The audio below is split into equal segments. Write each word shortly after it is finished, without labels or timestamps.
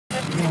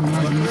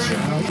Live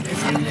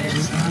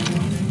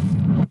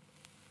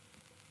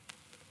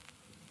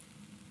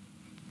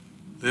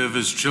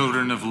as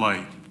children of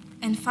light.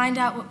 And find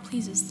out what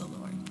pleases the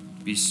Lord.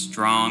 Be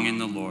strong in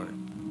the Lord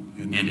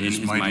and in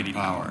his mighty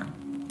power.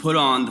 Put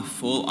on the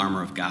full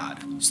armor of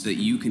God so that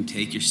you can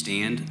take your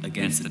stand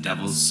against the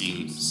devil's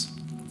schemes.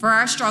 For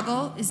our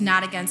struggle is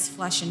not against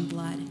flesh and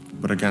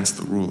blood, but against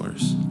the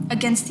rulers,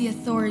 against the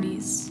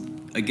authorities,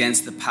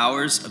 against the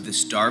powers of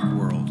this dark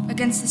world,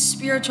 against the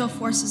spiritual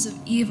forces of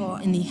evil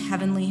in the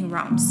heavenly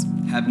realms.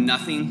 Have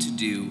nothing to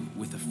do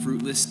with the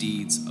fruitless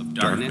deeds of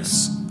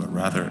darkness, but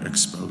rather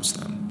expose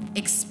them.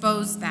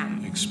 Expose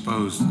them.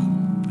 Expose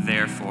them.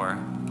 Therefore,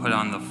 put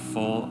on the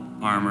full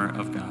armor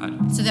of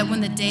God, so that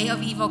when the day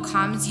of evil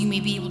comes, you may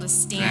be able to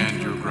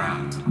stand your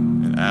ground.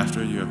 And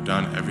after you have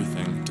done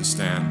everything to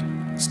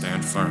stand,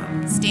 stand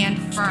firm. Stand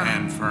firm.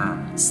 Stand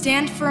firm.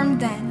 Stand firm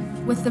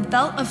then, with the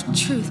belt of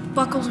truth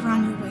buckled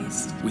around your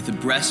waist, with the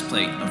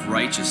breastplate of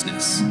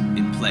righteousness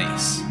in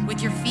place,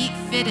 with your feet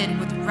fitted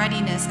with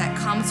readiness that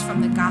comes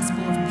from the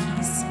gospel of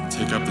peace.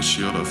 Take up the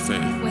shield of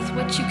faith, with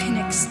which you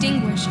can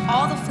extinguish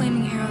all the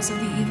flaming arrows of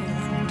the evil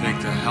one. Take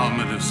the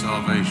helmet of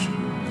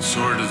salvation, the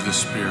sword of the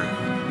Spirit,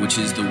 which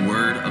is the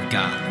word of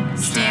God.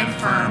 Stand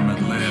firm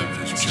and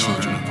live as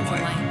children of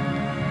light.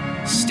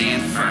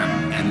 Stand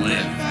firm and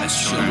live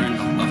as children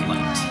of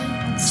light.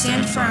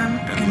 Stand firm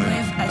and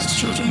live as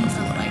children of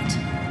light.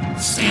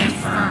 Stand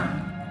firm.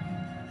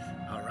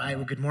 All right,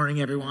 well, good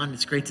morning, everyone.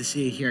 It's great to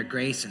see you here at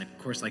Grace. And of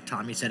course, like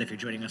Tommy said, if you're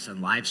joining us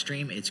on live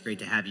stream, it's great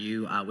to have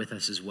you with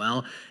us as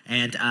well.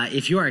 And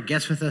if you are a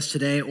guest with us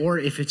today, or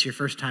if it's your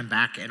first time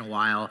back in a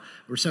while,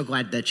 we're so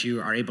glad that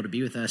you are able to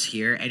be with us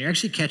here. And you're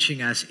actually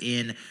catching us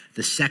in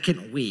the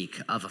second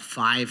week of a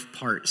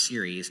 5-part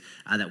series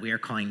that we are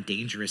calling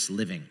Dangerous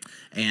Living.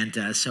 And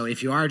so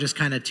if you are just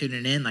kind of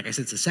tuning in, like I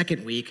said, it's the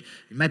second week,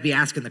 you might be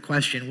asking the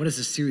question, what is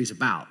this series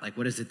about? Like,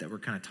 what is it that we're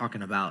kind of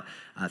talking about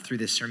through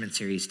this sermon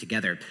series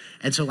together?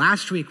 And so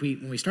last week,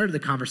 when we started the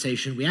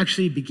conversation, we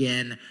actually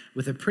began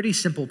with a pretty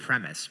simple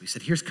premise. We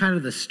said, here's kind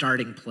of the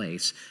starting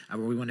place where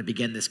we want to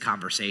begin this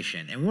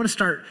conversation. And we want to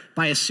start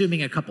by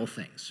assuming a couple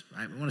things,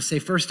 right? We want to say,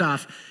 first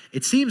off,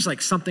 it seems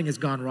like something has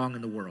gone wrong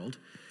in the world.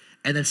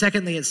 And then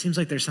secondly, it seems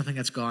like there's something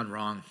that's gone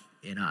wrong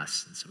in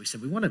us. And so we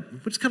said, we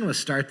just kind of want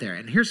to start there.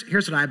 And here's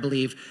what I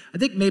believe. I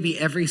think maybe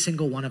every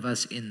single one of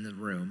us in the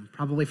room,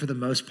 probably for the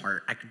most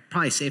part, I could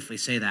probably safely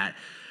say that,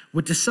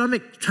 would to some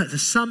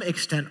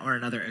extent or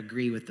another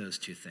agree with those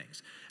two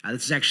things.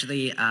 This is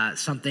actually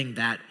something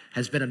that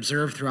has been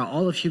observed throughout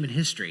all of human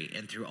history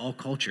and through all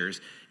cultures,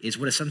 is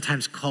what is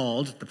sometimes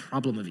called the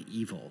problem of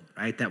evil,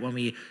 right? That when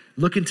we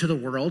look into the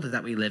world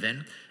that we live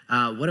in,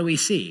 what do we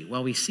see?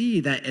 Well, we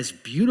see that as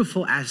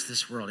beautiful as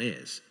this world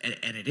is,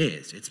 and it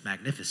is, it's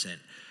magnificent,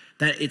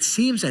 that it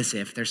seems as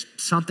if there's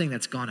something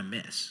that's gone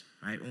amiss,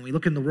 right? When we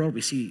look in the world,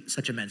 we see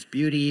such immense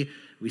beauty,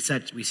 we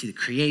see the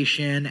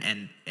creation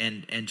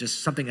and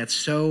just something that's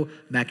so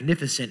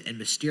magnificent and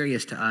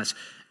mysterious to us.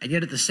 And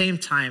yet at the same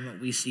time,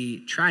 we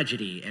see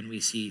tragedy and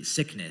we see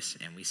sickness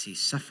and we see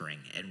suffering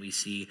and we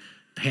see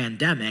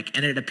pandemic,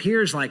 and it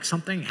appears like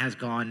something's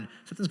gone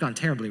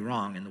terribly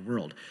wrong in the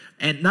world.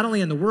 And not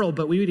only in the world,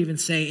 but we would even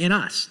say in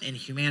us, in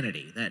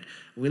humanity, that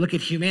we look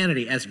at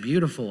humanity as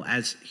beautiful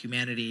as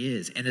humanity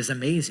is and as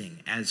amazing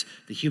as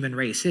the human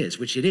race is,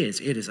 which it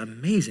is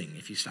amazing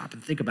if you stop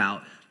and think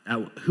about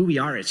who we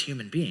are as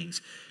human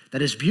beings,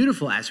 that as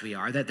beautiful as we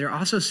are, that there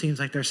also seems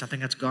like there's something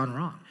that's gone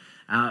wrong.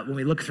 When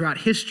we look throughout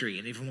history,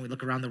 and even when we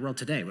look around the world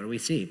today, what do we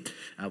see?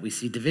 We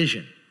see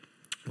division.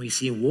 We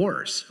see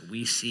wars.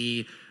 We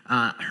see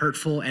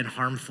hurtful and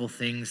harmful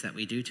things that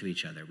we do to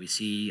each other. We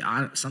see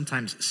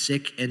sometimes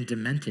sick and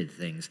demented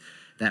things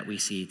that we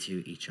see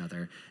to each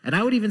other. And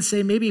I would even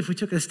say maybe if we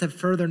took it a step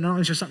further, not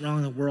only is there something wrong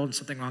in the world and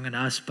something wrong in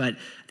us, but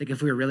I think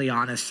if we were really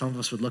honest, some of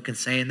us would look and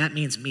say, and that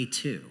means me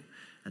too,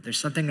 that there's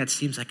something that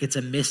seems like it's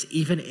amiss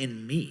even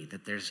in me,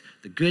 that there's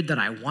the good that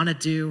I want to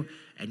do,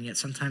 and yet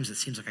sometimes it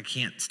seems like I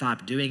can't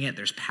stop doing it.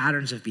 There's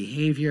patterns of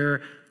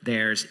behavior.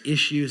 There's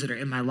issues that are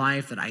in my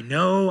life that I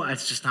know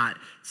it's not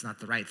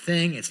the right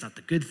thing, it's not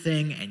the good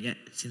thing, and yet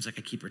it seems like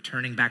I keep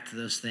returning back to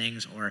those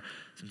things, or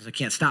sometimes I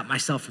can't stop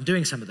myself from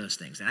doing some of those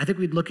things. And I think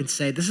we'd look and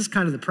say, this is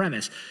kind of the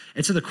premise.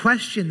 And so the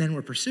question then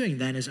we're pursuing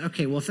then is,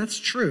 okay, well, if that's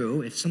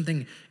true, if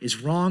something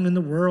is wrong in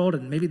the world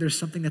and maybe there's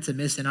something that's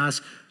amiss in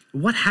us,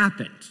 what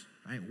happened,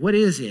 right? What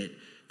is it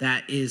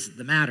that is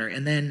the matter?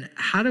 And then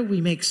how do we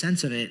make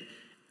sense of it,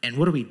 and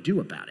what do we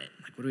do about it?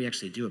 Like, what do we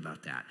actually do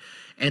about that?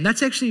 And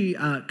that's actually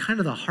kind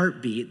of the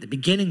heartbeat, the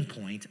beginning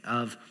point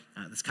of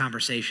this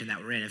conversation that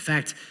we're in. In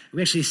fact,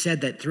 we actually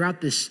said that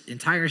throughout this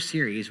entire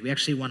series, we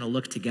actually want to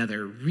look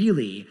together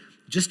really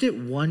just at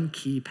one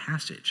key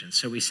passage. And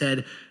so we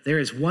said there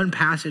is one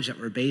passage that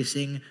we're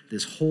basing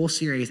this whole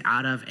series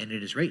out of, and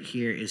it is right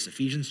here, is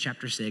Ephesians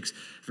chapter 6,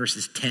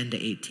 verses 10 to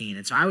 18.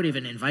 And so I would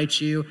even invite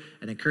you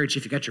and encourage you,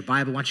 if you got your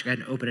Bible, why don't you go ahead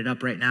and open it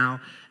up right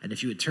now. And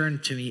if you would turn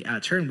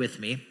with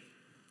me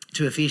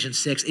to Ephesians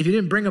 6. If you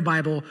didn't bring a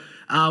Bible,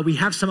 we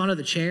have some under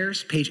the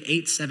chairs. Page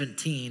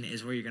 817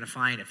 is where you're going to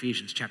find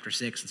Ephesians chapter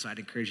 6, and so I'd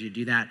encourage you to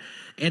do that.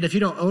 And if you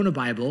don't own a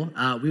Bible,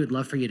 we would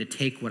love for you to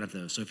take one of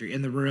those. So if you're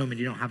in the room and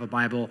you don't have a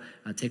Bible,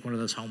 take one of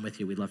those home with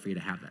you. We'd love for you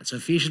to have that. So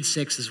Ephesians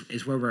 6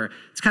 is where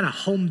it's kind of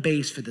home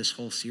base for this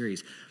whole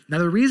series. Now,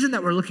 the reason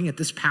that we're looking at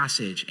this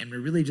passage and we're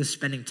really just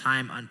spending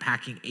time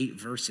unpacking 8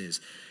 verses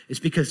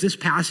is because this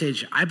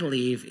passage, I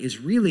believe, is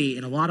really,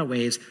 in a lot of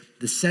ways,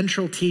 the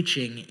central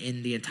teaching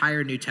in the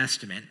entire New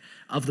Testament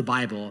of the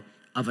Bible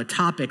of a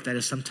topic that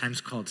is sometimes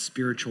called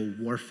spiritual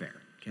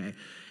warfare, okay?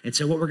 And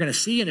so what we're going to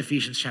see in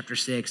Ephesians chapter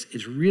 6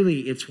 is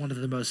really, it's one of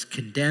the most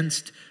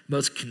condensed,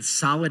 most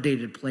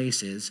consolidated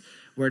places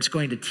where it's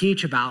going to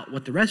teach about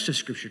what the rest of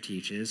Scripture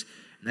teaches.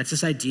 And that's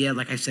this idea,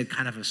 like I said,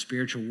 kind of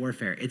spiritual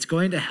warfare. It's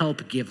going to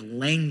help give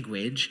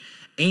language,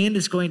 and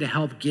it's going to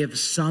help give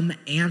some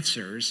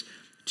answers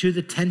to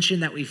the tension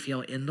that we feel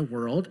in the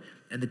world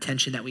and the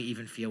tension that we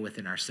even feel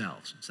within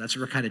ourselves. So that's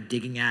what we're kind of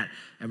digging at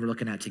and we're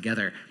looking at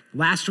together.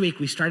 Last week,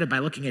 we started by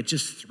looking at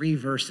just 3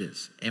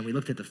 verses, and we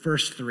looked at the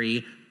first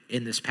 3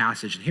 in this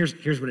passage. And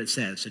here's what it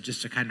says. So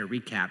just to kind of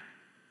recap,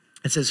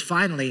 it says,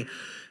 finally,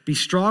 be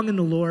strong in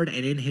the Lord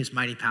and in his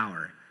mighty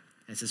power.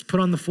 And it says, put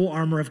on the full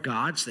armor of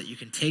God so that you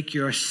can take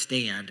your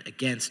stand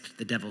against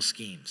the devil's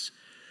schemes.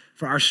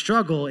 For our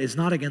struggle is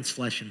not against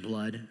flesh and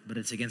blood, but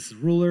it's against the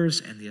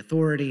rulers and the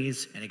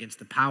authorities and against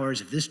the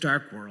powers of this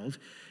dark world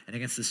and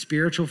against the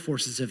spiritual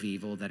forces of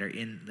evil that are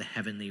in the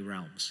heavenly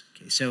realms.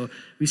 Okay, so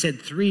we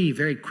said 3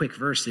 very quick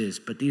verses,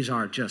 but these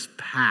are just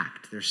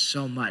packed. There's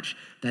so much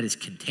that is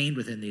contained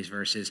within these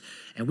verses.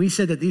 And we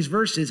said that these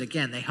verses,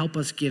 again, they help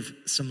us give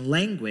some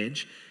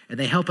language and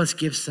they help us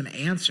give some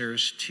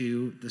answers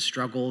to the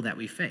struggle that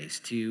we face,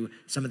 to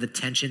some of the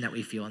tension that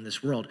we feel in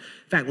this world.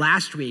 In fact,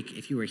 last week,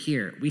 if you were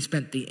here, we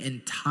spent the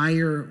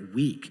entire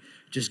week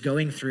just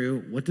going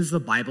through what does the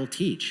Bible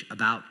teach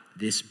about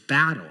this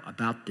battle,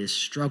 about this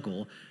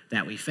struggle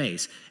that we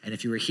face. And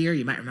if you were here,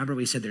 you might remember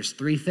we said there's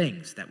 3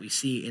 things that we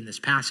see in this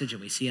passage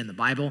and we see in the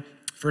Bible.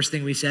 First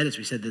thing we said is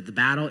we said that the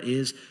battle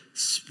is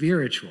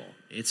spiritual.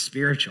 It's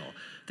spiritual.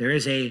 There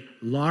is a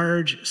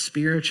large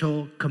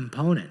spiritual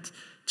component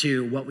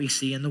to what we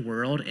see in the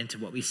world and to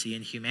what we see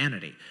in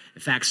humanity.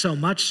 In fact, so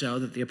much so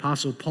that the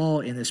Apostle Paul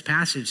in this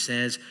passage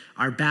says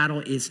our battle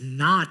is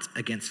not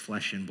against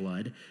flesh and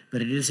blood,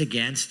 but it is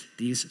against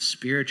these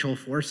spiritual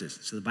forces.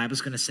 So the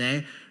Bible's going to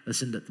say,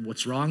 listen,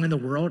 what's wrong in the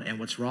world and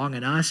what's wrong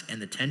in us and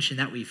the tension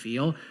that we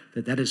feel,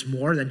 that is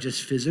more than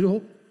just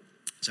physical.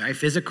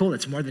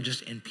 It's more than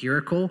just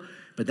empirical,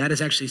 but that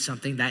is actually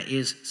something that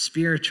is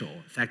spiritual.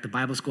 In fact, the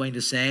Bible's going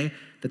to say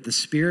that the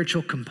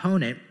spiritual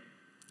component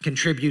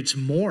contributes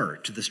more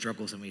to the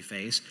struggles that we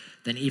face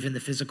than even the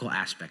physical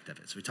aspect of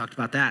it. So we talked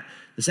about that.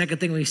 The second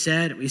thing we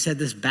said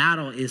this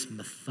battle is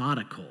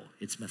methodical.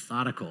 It's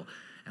methodical.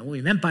 And what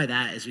we meant by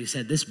that is we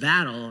said this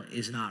battle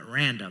is not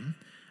random.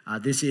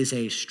 This is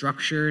a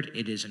structured,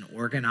 it is an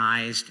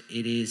organized,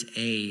 it is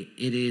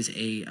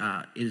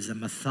a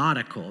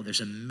methodical,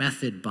 there's a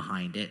method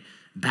behind it,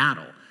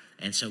 battle.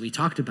 And so we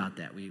talked about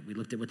that. We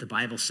looked at what the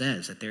Bible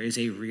says, that there is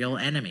a real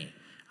enemy.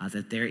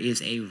 That there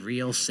is a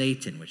real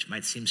Satan, which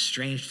might seem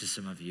strange to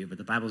some of you, but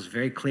the Bible is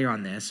very clear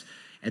on this,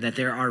 and that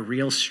there are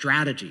real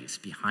strategies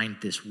behind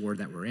this war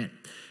that we're in. And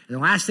the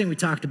last thing we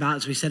talked about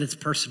is we said it's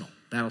personal.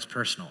 Battle's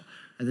personal.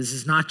 And this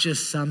is not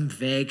just some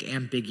vague,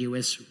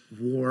 ambiguous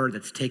war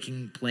that's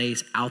taking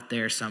place out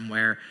there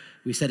somewhere.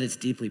 We said it's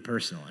deeply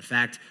personal. In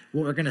fact,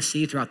 what we're going to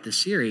see throughout this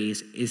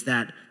series is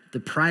that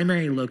the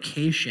primary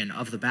location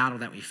of the battle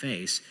that we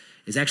face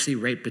is actually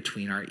right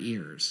between our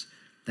ears.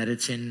 That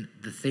it's in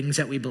the things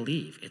that we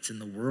believe. It's in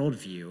the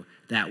worldview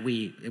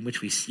in which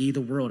we see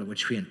the world, in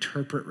which we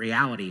interpret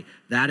reality.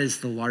 That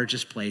is the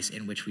largest place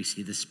in which we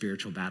see this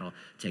spiritual battle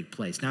take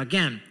place. Now,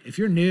 again, if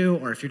you're new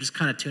or if you're just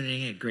kind of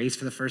tuning in at Grace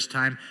for the first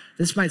time,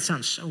 this might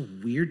sound so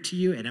weird to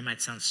you and it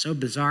might sound so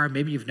bizarre.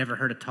 Maybe you've never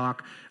heard a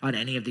talk on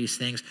any of these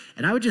things.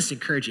 And I would just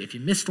encourage you, if you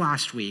missed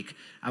last week,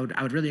 I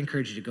would really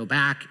encourage you to go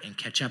back and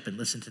catch up and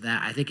listen to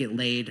that. I think it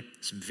laid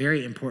some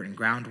very important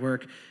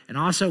groundwork. And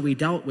also we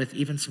dealt with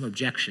even some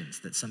objections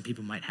that some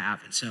people might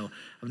have. And so I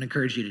would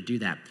encourage you to do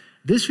that.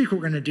 This week, what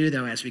we're going to do,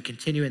 though, as we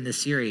continue in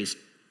this series,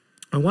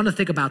 I want to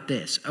think about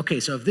this. Okay,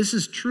 so if this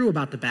is true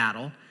about the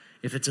battle,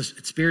 if it's a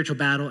spiritual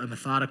battle, a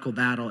methodical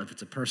battle, if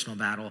it's a personal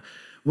battle,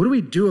 what do we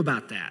do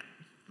about that?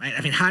 Right?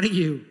 I mean, how do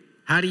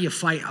you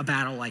fight a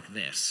battle like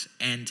this?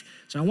 And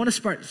so I want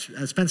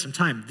to spend some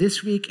time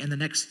this week and the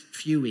next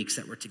few weeks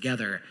that we're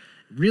together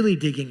really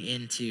digging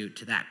into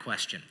that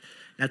question.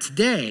 Now,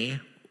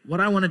 today, what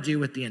I want to do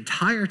with the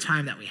entire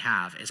time that we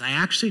have is I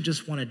actually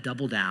just want to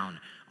double down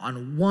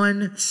on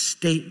one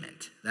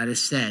statement that is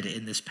said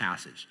in this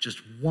passage, just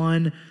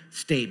one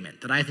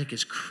statement that I think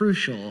is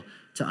crucial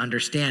to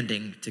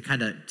understanding, to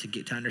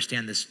get to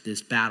understand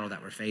this battle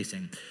that we're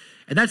facing.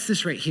 And that's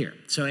this right here.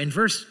 So in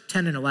verse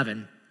 10 and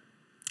 11,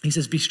 he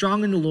says, be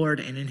strong in the Lord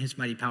and in his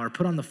mighty power.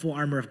 Put on the full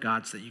armor of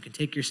God so that you can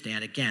take your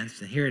stand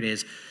against, and here it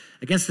is,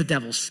 against the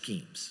devil's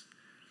schemes.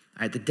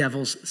 All right, the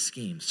devil's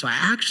schemes. So I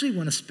actually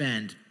want to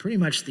spend pretty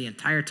much the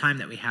entire time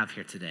that we have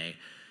here today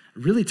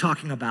really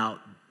talking about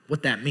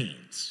what that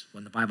means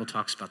when the Bible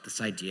talks about this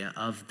idea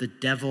of the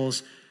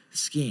devil's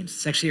schemes.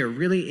 It's actually a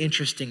really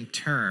interesting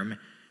term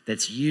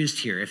that's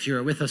used here. If you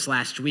were with us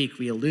last week,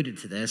 we alluded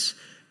to this,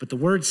 but the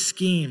word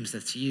schemes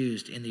that's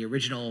used in the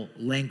original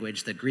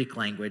language, the Greek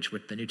language,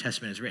 which the New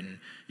Testament is written,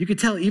 you could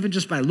tell even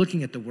just by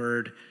looking at the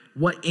word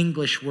what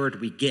English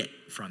word we get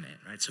from it,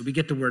 right? So we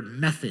get the word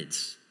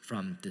methods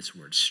from this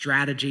word,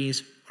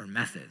 strategies or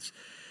methods.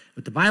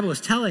 What the Bible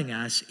is telling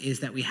us is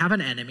that we have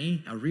an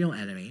enemy, a real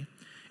enemy,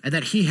 and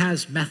that he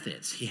has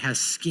methods, he has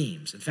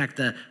schemes. In fact,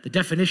 the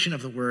definition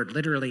of the word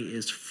literally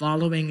is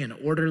following an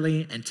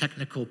orderly and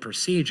technical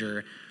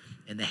procedure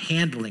in the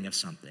handling of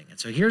something. And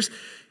so here's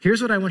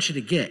what I want you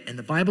to get, and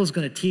the Bible is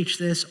going to teach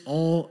this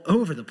all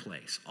over the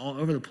place,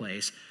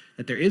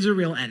 that there is a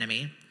real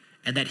enemy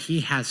and that he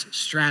has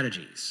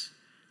strategies,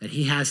 that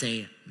he has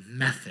a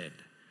method,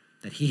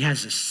 that he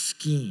has a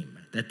scheme,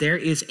 that there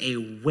is a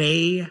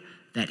way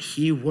that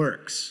he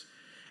works.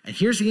 And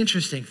here's the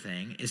interesting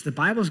thing, is the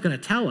Bible is going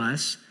to tell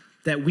us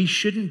that we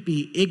shouldn't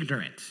be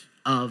ignorant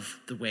of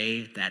the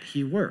way that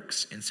he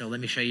works. And so let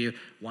me show you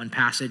one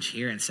passage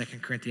here in 2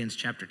 Corinthians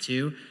chapter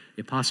 2.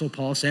 The Apostle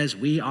Paul says,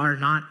 we are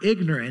not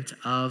ignorant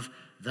of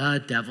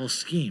the devil's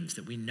schemes,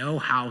 that we know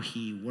how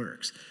he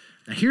works.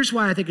 Now here's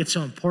why I think it's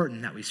so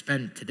important that we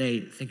spend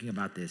today thinking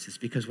about this, is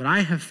because what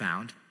I have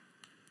found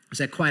is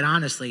that quite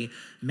honestly,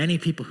 many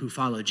people who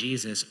follow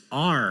Jesus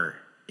are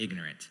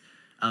ignorant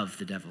of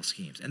the devil's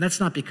schemes. And that's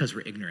not because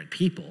we're ignorant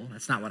people.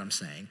 That's not what I'm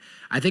saying.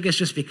 I think it's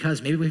just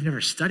because maybe we've never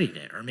studied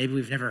it, or maybe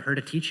we've never heard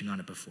a teaching on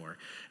it before.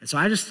 And so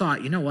I just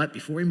thought, you know what,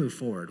 before we move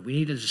forward, we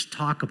need to just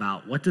talk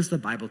about what does the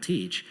Bible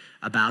teach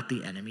about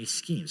the enemy's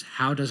schemes?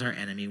 How does our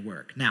enemy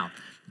work? Now,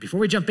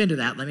 before we jump into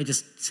that, let me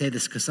just say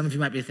this, because some of you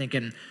might be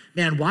thinking,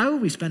 man, why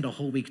would we spend a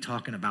whole week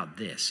talking about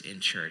this in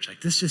church?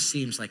 Like, this just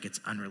seems like it's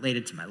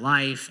unrelated to my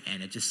life,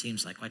 and it just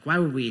seems like why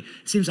would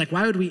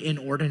we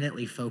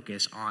inordinately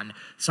focus on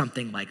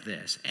something like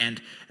this?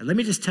 And let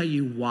me just tell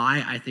you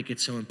why I think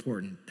it's so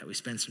important that we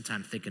spend some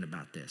time thinking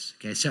about this.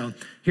 Okay, so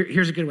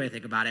here's a good way to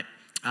think about it.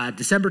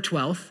 December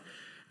 12th,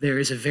 there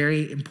is a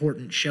very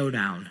important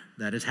showdown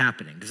that is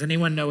happening. Does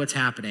anyone know what's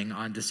happening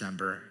on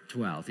December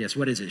 12th? Yes,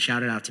 what is it?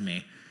 Shout it out to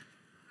me.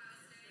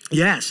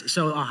 Yes,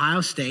 so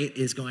Ohio State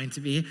is going to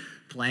be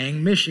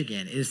playing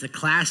Michigan. It is the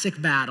classic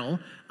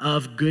battle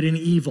of good and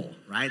evil,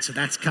 right? So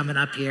that's coming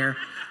up here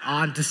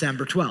on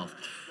December 12th.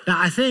 Now,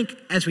 I think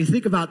as we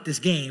think about this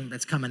game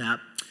that's coming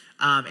up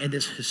and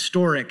this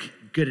historic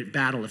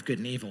battle of good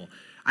and evil,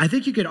 I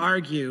think you could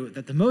argue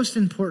that the most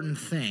important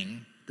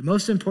thing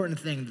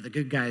that the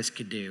good guys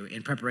could do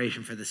in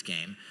preparation for this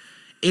game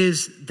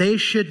is they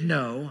should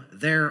know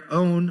their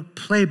own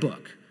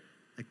playbook.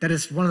 Like, that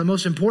is one of the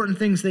most important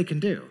things they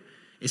can do,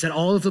 is that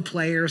all of the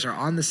players are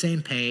on the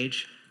same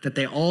page, that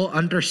they all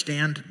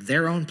understand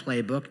their own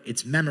playbook,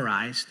 it's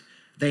memorized,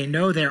 they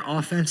know their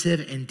offensive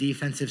and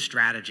defensive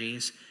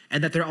strategies,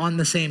 and that they're on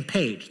the same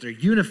page. They're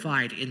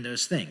unified in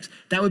those things.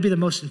 That would be the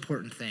most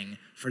important thing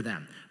for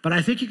them. But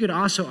I think you could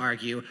also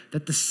argue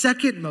that the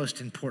second most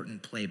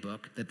important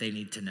playbook that they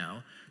need to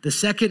know, the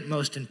second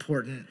most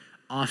important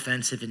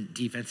offensive and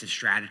defensive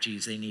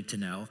strategies they need to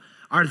know,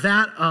 are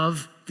that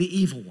of the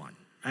evil one,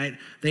 right?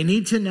 They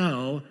need to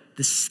know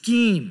the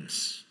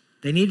schemes.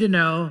 They need to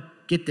know,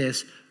 get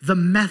this, the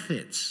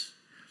methods.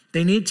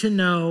 They need to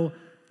know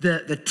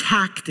the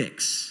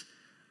tactics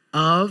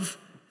of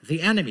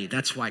the enemy.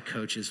 That's why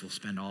coaches will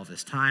spend all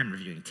this time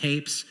reviewing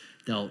tapes.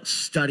 They'll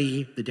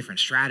study the different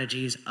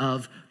strategies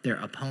of their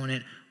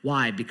opponent.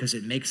 Why? Because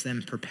it makes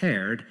them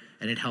prepared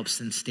and it helps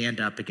them stand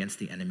up against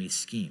the enemy's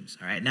schemes.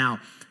 All right. Now,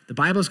 the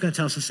Bible is going to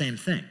tell us the same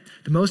thing.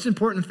 The most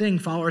important thing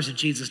followers of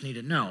Jesus need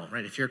to know,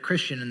 right? If you're a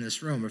Christian in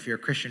this room, or if you're a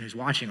Christian who's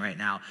watching right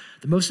now,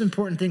 the most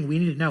important thing we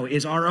need to know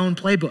is our own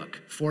playbook,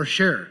 for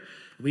sure.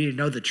 We need to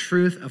know the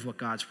truth of what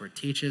God's word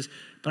teaches.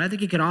 But I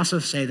think you could also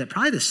say that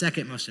probably the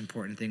second most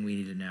important thing we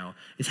need to know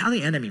is how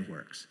the enemy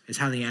works,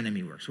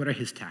 What are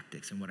his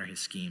tactics and what are his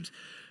schemes?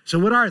 So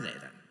what are they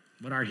then?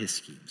 What are his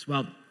schemes?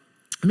 Well,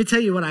 let me tell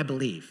you what I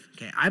believe.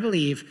 Okay, I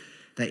believe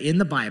that in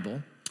the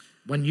Bible,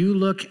 when you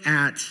look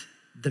at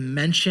the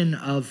mention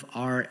of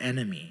our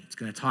enemy, it's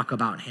going to talk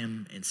about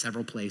him in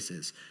several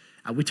places.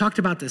 We talked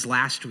about this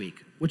last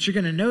week. What you're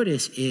going to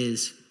notice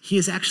is he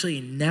is actually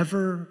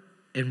never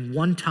in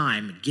one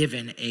time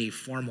given a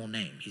formal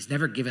name. He's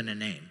never given a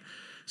name.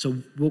 So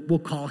we'll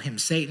call him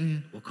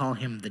Satan. We'll call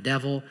him the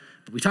devil.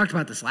 But we talked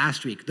about this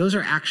last week. Those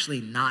are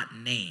actually not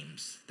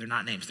names. They're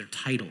not names. They're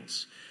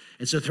titles.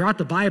 And so throughout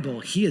the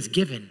Bible, he is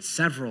given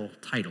several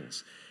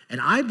titles.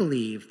 And I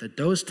believe that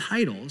those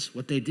titles,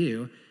 what they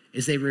do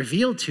is they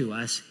reveal to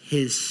us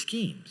his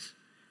schemes.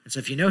 And so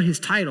if you know his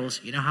titles,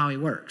 you know how he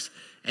works.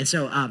 And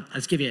so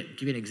let's give you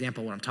an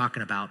example of what I'm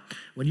talking about.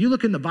 When you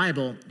look in the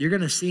Bible, you're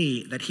going to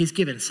see that he's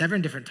given several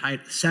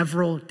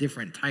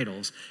different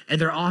titles,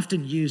 and they're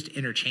often used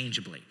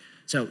interchangeably.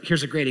 So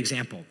here's a great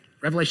example.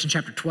 Revelation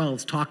chapter 12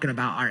 is talking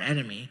about our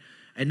enemy,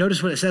 and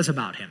notice what it says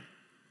about him.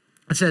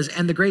 It says,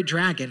 and the great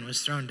dragon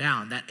was thrown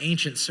down, that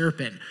ancient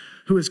serpent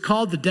who is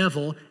called the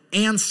devil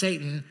and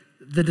Satan,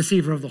 the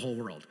deceiver of the whole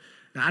world.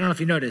 Now, I don't know if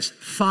you noticed,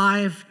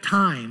 5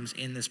 times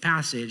in this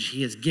passage,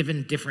 he is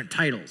given different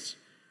titles.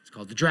 He's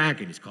called the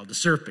dragon, he's called the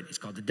serpent, he's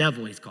called the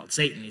devil, he's called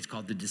Satan, he's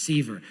called the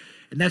deceiver.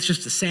 And that's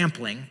just a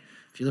sampling.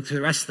 If you look through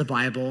the rest of the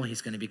Bible,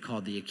 he's going to be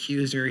called the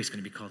accuser, he's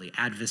going to be called the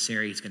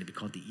adversary, he's going to be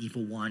called the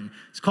evil one.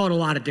 He's called a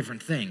lot of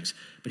different things.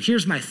 But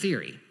here's my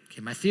theory.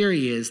 Okay, my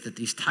theory is that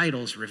these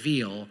titles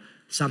reveal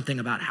something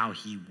about how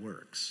he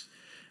works.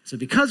 So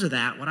because of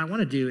that, what I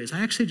want to do is I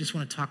actually just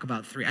want to talk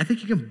about 3. I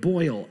think you can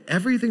boil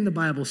everything the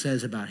Bible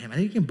says about him. I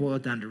think you can boil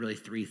it down to really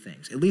 3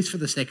 things, at least for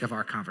the sake of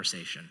our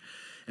conversation.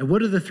 And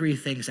what are the 3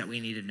 things that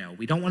we need to know?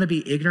 We don't want to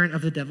be ignorant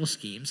of the devil's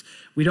schemes.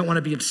 We don't want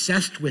to be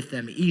obsessed with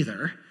them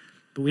either,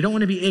 but we don't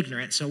want to be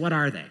ignorant. So what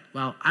are they?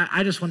 Well,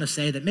 I just want to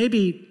say that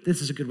maybe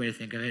this is a good way to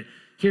think of it.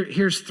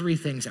 Here's 3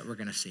 things that we're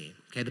going to see.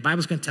 Okay, the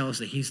Bible's going to tell us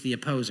that he's the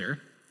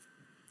opposer.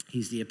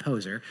 He's the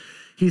opposer.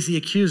 He's the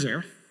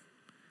accuser.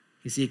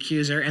 He's the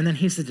accuser, and then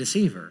he's the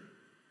deceiver.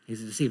 He's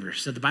the deceiver.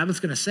 So the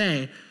Bible's going to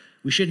say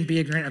we shouldn't be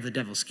ignorant of the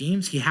devil's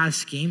schemes. He has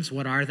schemes.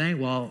 What are they?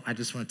 Well, I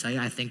just want to tell you,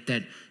 I think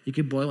that you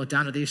could boil it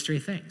down to these 3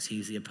 things.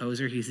 He's the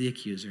opposer, he's the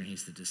accuser, and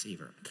he's the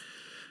deceiver.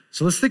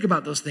 So let's think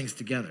about those things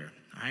together.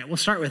 All right, we'll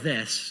start with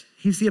this.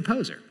 He's the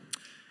opposer.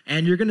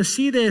 And you're going to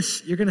see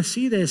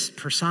this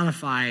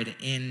personified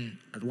in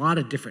a lot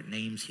of different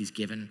names he's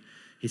given.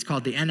 He's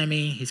called the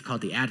enemy, he's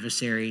called the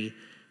adversary.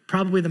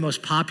 Probably the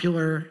most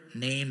popular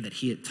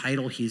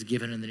title he's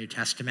given in the New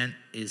Testament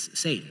is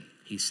Satan.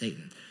 He's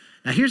Satan.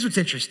 Now here's what's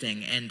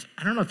interesting, and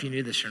I don't know if you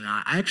knew this or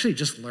not. I actually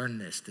just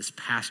learned this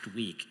past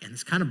week, and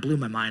this kind of blew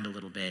my mind a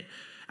little bit.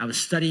 I was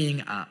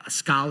studying a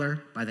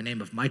scholar by the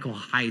name of Michael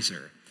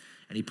Heiser,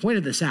 and he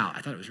pointed this out.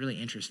 I thought it was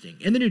really interesting.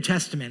 In the New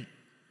Testament,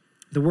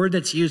 the word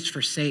that's used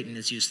for Satan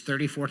is used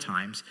 34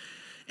 times,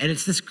 and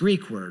it's this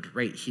Greek word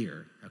right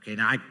here. Okay,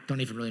 now I don't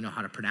even really know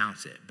how to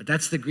pronounce it, but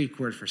that's the Greek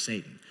word for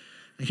Satan.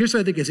 And here's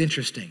what I think is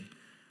interesting.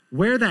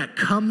 Where that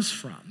comes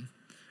from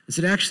is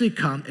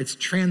it's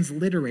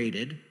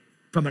transliterated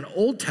from an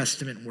Old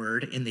Testament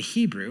word in the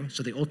Hebrew.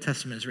 So the Old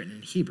Testament is written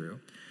in Hebrew.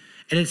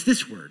 And it's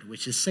this word,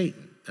 which is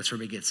Satan. That's where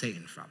we get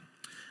Satan from.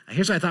 Now,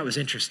 here's what I thought was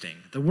interesting.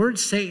 The word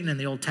Satan in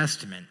the Old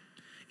Testament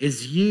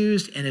is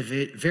used in a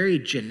very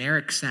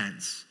generic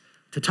sense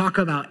to talk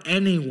about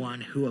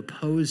anyone who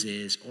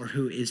opposes or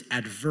who is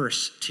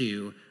adverse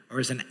to or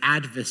is an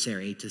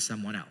adversary to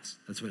someone else.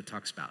 That's what it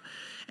talks about.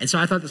 And so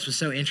I thought this was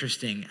so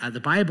interesting.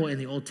 The Bible in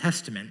the Old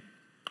Testament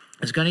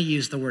is going to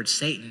use the word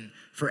Satan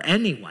for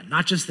anyone,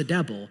 not just the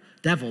devil,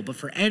 but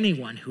for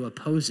anyone who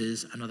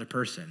opposes another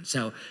person.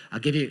 So I'll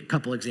give you a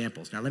couple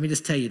examples. Now, let me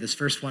just tell you, this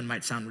first one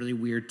might sound really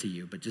weird to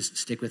you, but just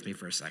stick with me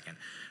for a second.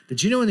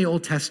 Did you know in the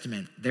Old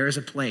Testament, there is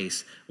a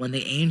place when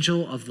the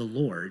angel of the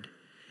Lord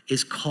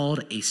is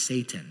called a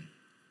Satan?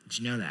 Did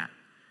you know that?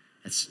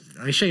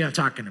 Let me show you what I'm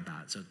talking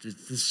about. So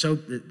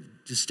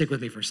just stick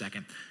with me for a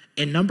second.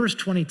 In Numbers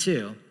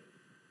 22,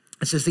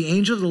 it says, the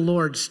angel of the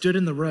Lord stood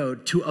in the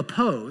road to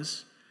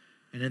oppose,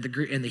 and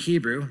in the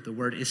Hebrew, the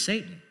word is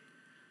Satan.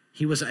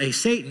 He was a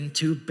Satan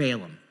to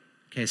Balaam.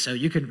 Okay, so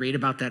you can read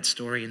about that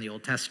story in the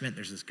Old Testament.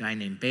 There's this guy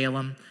named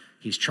Balaam.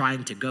 He's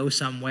trying to go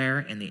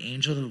somewhere, and the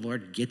angel of the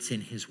Lord gets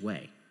in his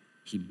way.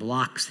 He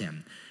blocks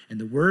him. And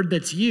the word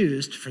that's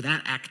used for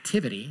that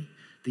activity,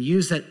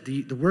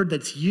 the word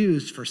that's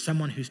used for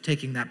someone who's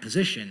taking that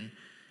position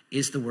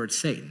is the word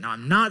Satan. Now,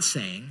 I'm not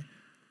saying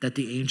that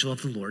the angel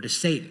of the Lord is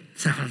Satan.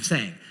 That's not what I'm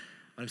saying.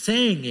 What I'm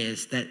saying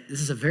is that this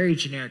is a very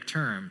generic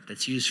term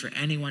that's used for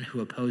anyone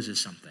who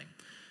opposes something.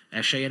 And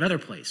I'll show you another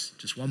place,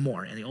 just one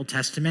more. In the Old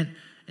Testament,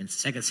 in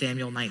 2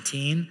 Samuel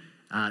 19,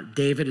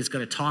 David is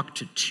going to talk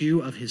to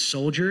 2 of his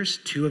soldiers,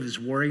 2 of his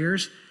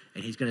warriors,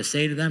 and he's going to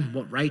say to them,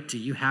 what right do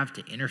you have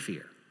to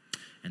interfere?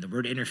 And the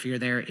word interfere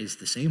there is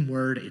the same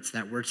word. It's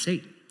that word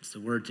Satan. It's the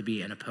word to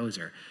be an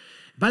opposer.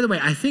 By the way,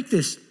 I think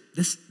this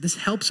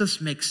helps us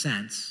make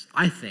sense,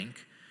 I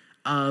think,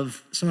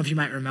 of some of you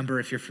might remember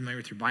if you're familiar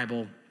with your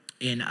Bible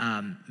in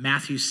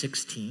Matthew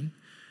 16.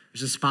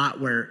 There's a spot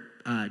where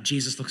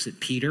Jesus looks at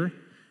Peter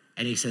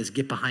and he says,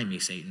 get behind me,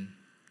 Satan,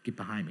 get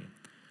behind me.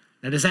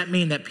 Now, does that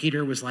mean that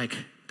Peter was like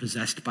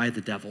possessed by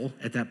the devil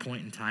at that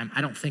point in time?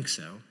 I don't think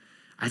so.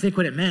 I think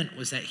what it meant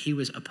was that he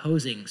was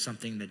opposing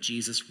something that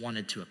Jesus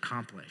wanted to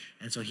accomplish.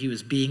 And so he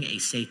was being a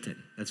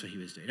Satan. That's what he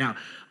was doing. Now,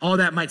 all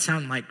that might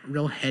sound like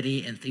real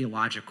heady and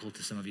theological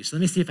to some of you. So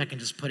let me see if I can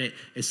just put it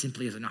as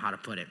simply as I know how to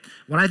put it.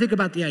 When I think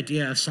about the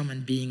idea of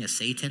someone being a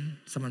Satan,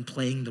 someone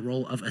playing the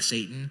role of a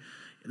Satan,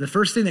 the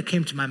first thing that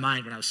came to my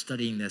mind when I was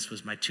studying this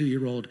was my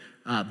 2-year-old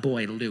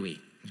boy, Louis.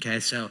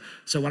 Okay, so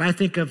when I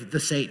think of the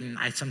Satan,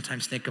 I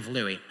sometimes think of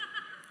Louis.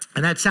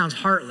 And that sounds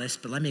heartless,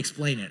 but let me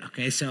explain it,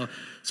 okay? So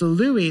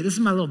Louis, this is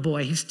my little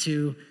boy. He's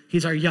 2.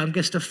 He's our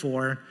youngest of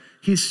 4.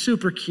 He's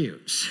super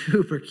cute,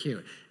 super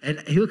cute.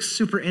 And he looks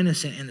super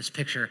innocent in this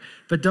picture.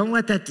 But don't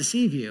let that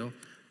deceive you,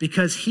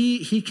 because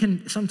he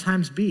can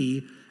sometimes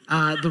be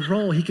the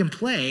role he can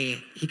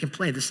play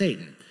the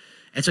Satan.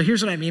 And so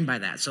here's what I mean by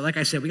that. So like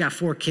I said, we got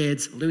 4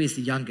 kids. Louis is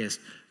the youngest.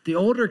 The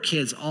older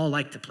kids all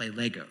like to play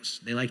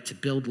Legos. They like to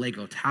build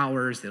Lego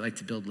towers. They like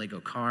to build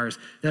Lego cars.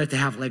 They like to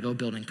have Lego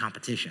building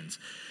competitions.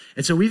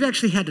 And so we've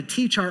actually had to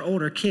teach our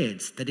older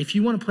kids that if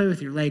you want to play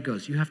with your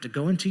Legos, you have to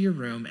go into your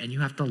room and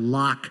you have to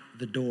lock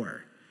the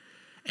door.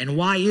 And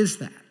why is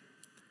that?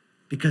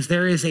 Because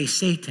there is a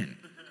Satan,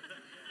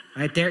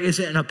 right? There is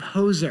an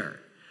opposer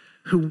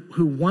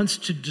who wants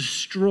to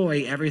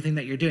destroy everything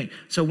that you're doing.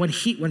 So when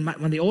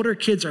the older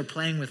kids are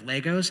playing with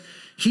Legos,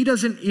 he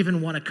doesn't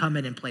even want to come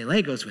in and play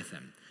Legos with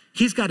them.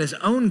 He's got his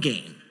own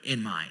game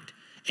in mind.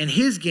 And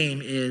his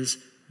game is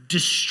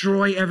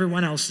destroy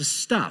everyone else's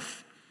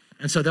stuff.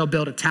 And so they'll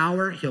build a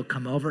tower, he'll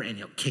come over and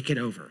he'll kick it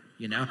over,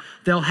 you know?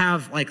 They'll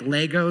have like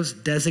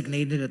Legos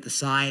designated at the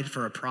side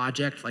for a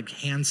project, like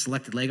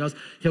hand-selected Legos.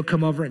 He'll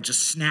come over and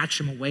just snatch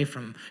them away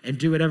from them and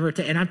do whatever it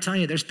takes. And I'm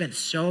telling you, there's been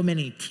so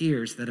many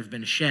tears that have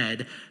been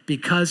shed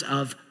because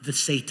of the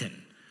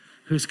Satan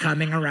who's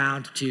coming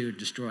around to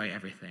destroy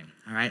everything,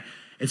 all right?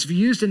 It's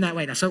used in that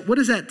way. Now, so what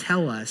does that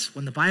tell us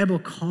when the Bible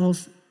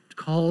calls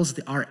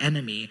our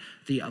enemy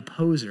the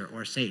opposer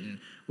or Satan?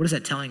 What is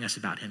that telling us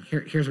about him?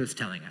 Here's what it's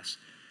telling us.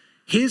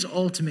 His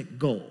ultimate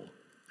goal,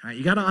 all right,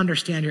 you got to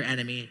understand your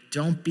enemy.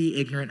 Don't be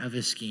ignorant of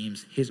his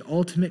schemes. His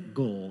ultimate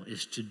goal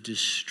is to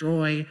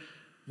destroy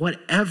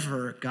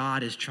whatever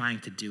God is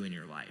trying to do in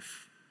your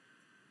life.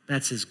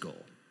 That's his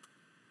goal.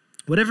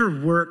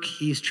 Whatever work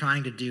he's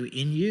trying to do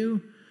in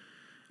you,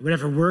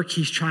 whatever work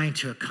he's trying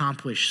to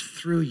accomplish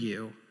through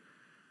you,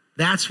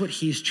 that's what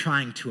he's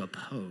trying to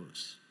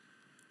oppose.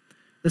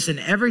 Listen,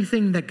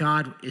 everything that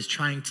God is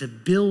trying to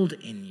build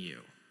in you,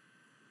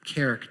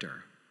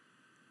 character,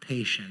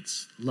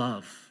 patience,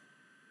 love,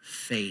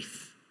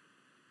 faith.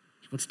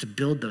 He wants to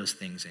build those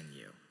things in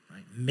you,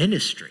 right?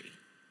 Ministry.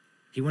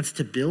 He wants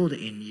to build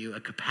in you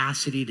a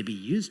capacity to be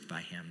used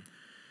by him.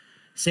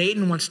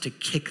 Satan wants to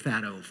kick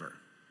that over.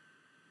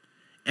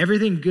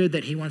 Everything good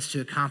that he wants to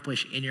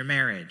accomplish in your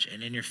marriage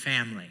and in your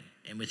family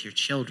and with your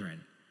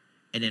children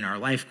and in our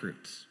life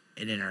groups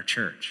and in our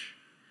church,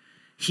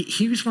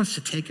 he just wants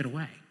to take it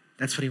away.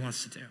 That's what he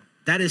wants to do.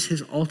 That is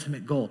his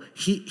ultimate goal.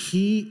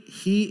 He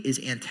is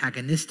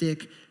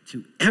antagonistic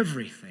to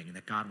everything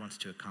that God wants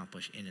to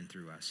accomplish in and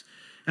through us.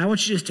 And I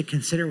want you just to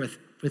consider with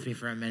me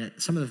for a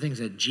minute some of the things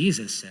that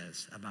Jesus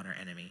says about our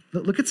enemy.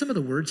 Look at some of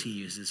the words he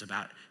uses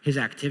about his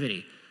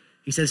activity.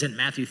 He says in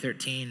Matthew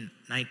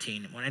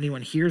 13:19, when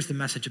anyone hears the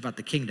message about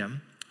the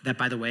kingdom, that,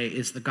 by the way,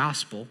 is the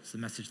gospel, it's the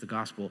message of the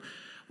gospel.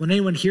 When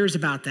anyone hears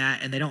about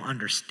that and they don't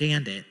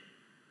understand it,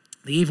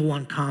 the evil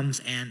one comes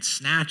and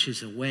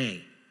snatches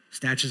away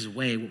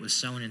what was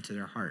sown into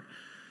their heart.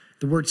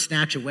 The word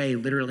snatch away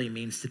literally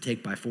means to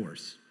take by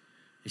force.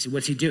 You see,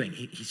 what's he doing?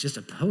 He's just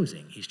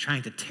opposing. He's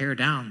trying to tear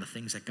down the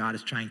things that God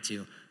is trying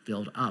to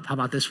build up. How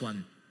about this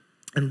one?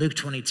 In Luke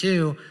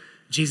 22,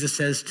 Jesus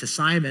says to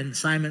Simon,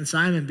 Simon,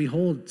 Simon,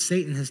 behold,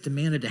 Satan has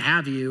demanded to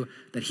have you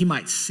that he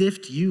might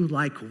sift you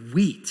like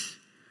wheat.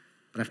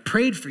 But I've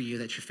prayed for you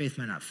that your faith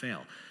might not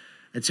fail.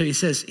 And so he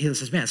says,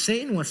 man,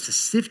 Satan wants to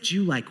sift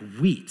you like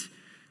wheat.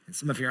 And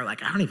some of you are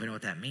like, I don't even know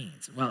what that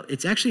means. Well,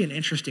 it's actually an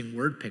interesting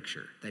word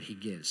picture that he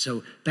gives.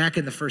 So back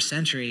in the first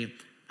century,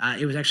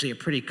 it was actually a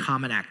pretty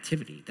common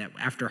activity that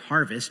after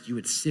harvest, you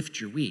would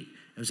sift your wheat.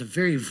 It was a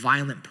very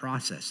violent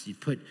process. You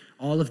put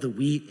all of the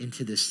wheat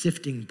into this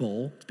sifting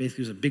bowl.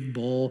 Basically, it was a big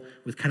bowl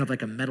with kind of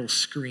like a metal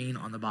screen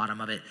on the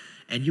bottom of it,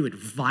 and you would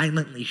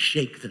violently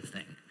shake the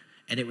thing,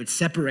 and it would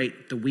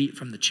separate the wheat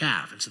from the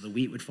chaff, and so the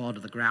wheat would fall to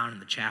the ground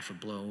and the chaff would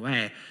blow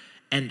away.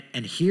 And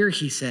here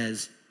he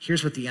says,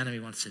 here's what the enemy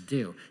wants to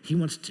do. He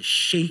wants to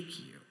shake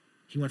you.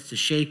 He wants to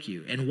shake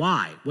you. And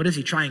why? What is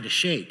he trying to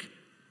shake?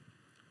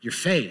 Your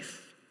faith.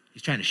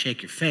 He's trying to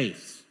shake your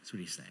faith. That's what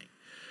he's saying.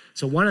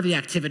 So one of the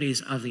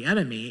activities of the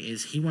enemy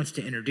is he wants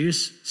to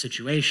introduce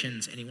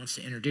situations and he wants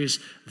to introduce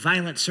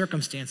violent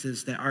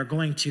circumstances that are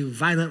going to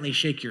violently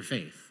shake your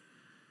faith.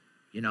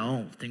 You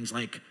know, things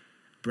like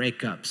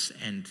breakups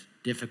and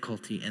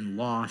difficulty and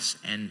loss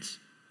and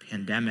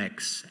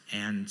pandemics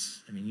and,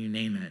 I mean, you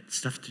name it,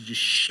 stuff to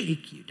just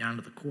shake you down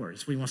to the core.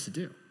 That's what he wants to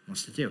do.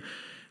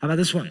 How about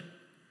this one?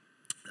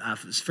 1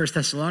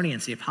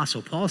 Thessalonians, the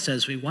Apostle Paul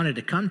says, we wanted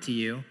to come to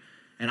you,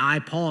 and I,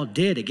 Paul,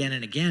 did again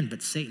and again,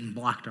 but Satan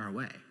blocked our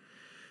way.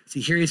 See,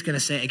 here he's going to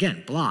say,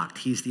 again, blocked.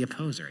 He's the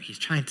opposer. He's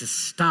trying to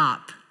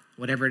stop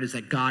whatever it is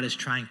that God is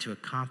trying to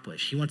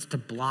accomplish. He wants to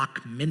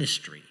block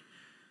ministry.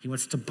 He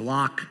wants to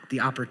block the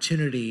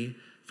opportunity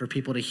for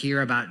people to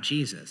hear about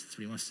Jesus. That's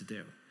what he wants to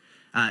do.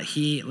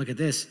 Look at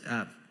this,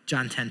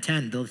 John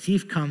 10:10, the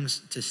thief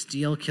comes to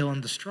steal, kill,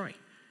 and destroy.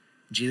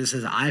 Jesus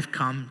says, I've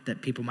come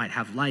that people might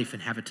have life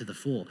and have it to the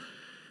full.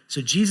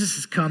 So Jesus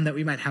has come that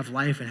we might have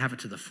life and have it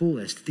to the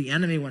fullest. The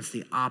enemy wants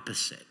the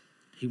opposite.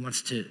 He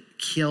wants to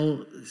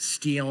kill,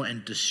 steal,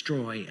 and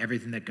destroy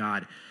everything that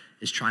God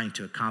is trying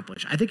to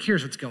accomplish. I think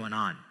here's what's going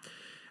on.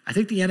 I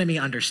think the enemy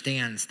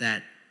understands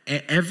that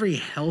every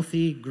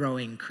healthy,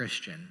 growing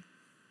Christian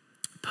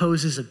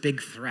poses a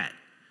big threat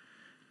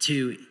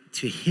to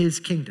his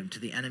kingdom, to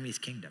the enemy's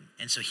kingdom.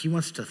 And so he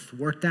wants to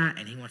thwart that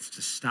and he wants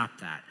to stop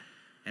that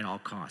at all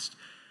costs.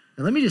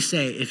 Now, let me just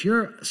say, if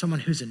you're someone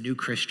who's a new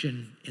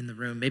Christian in the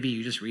room, maybe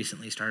you just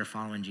recently started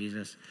following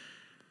Jesus,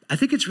 I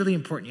think it's really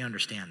important you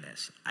understand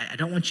this. I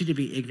don't want you to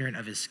be ignorant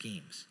of his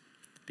schemes,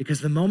 because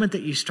the moment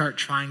that you start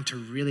trying to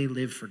really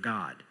live for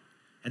God,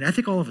 and I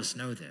think all of us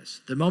know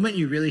this, the moment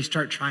you really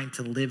start trying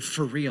to live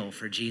for real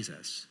for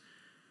Jesus,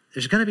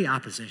 there's going to be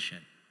opposition.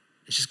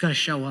 It's just going to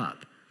show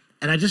up.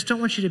 And I just don't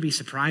want you to be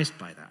surprised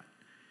by that.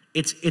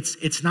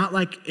 It's not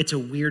like it's a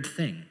weird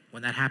thing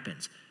when that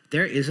happens.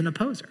 There is an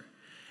opposer.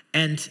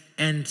 And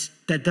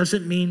that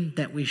doesn't mean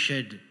that we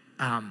should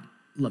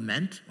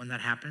lament when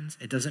that happens.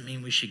 It doesn't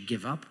mean we should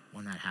give up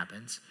when that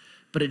happens.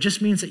 But it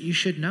just means that you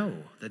should know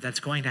that that's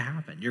going to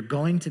happen. You're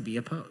going to be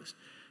opposed.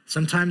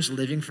 Sometimes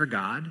living for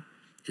God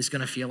is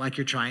going to feel like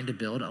you're trying to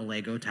build a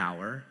Lego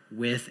tower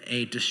with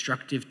a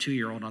destructive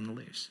 2-year-old on the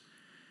loose.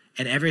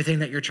 And everything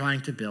that you're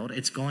trying to build,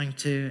 it's going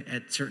to,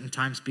 at certain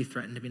times, be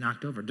threatened to be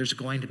knocked over. There's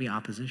going to be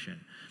opposition.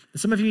 And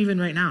some of you even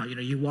right now,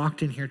 you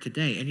walked in here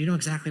today, and you know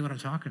exactly what I'm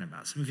talking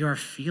about. Some of you are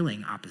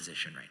feeling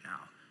opposition right now.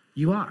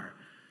 You are.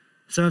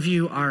 Some of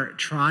you are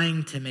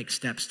trying to make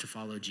steps to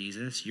follow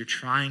Jesus. You're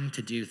trying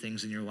to do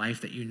things in your life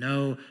that you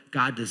know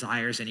God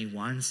desires and he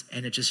wants,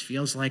 and it just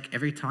feels like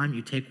every time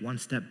you take one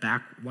step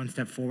back, one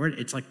step forward,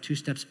 it's like 2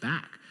 steps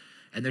back.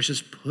 And there's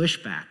just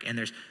pushback.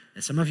 And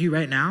some of you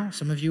right now,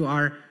 some of you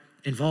are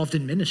involved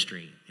in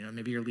ministry.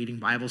 Maybe you're leading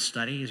Bible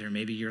studies, or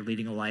maybe you're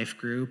leading a life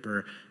group,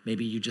 or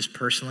maybe you just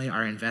personally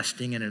are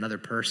investing in another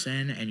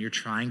person and you're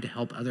trying to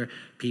help other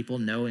people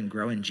know and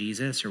grow in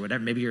Jesus or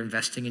whatever. Maybe you're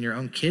investing in your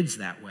own kids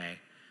that way.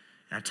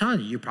 And I'm telling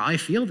you, you probably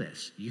feel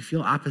this. You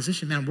feel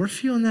opposition. Man, we're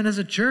feeling that as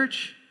a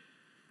church.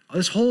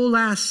 This whole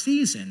last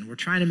season, we're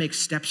trying to make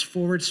steps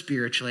forward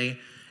spiritually,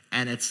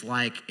 and it's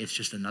like it's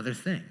just another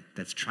thing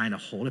that's trying to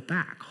hold it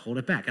back.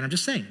 And I'm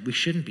just saying, we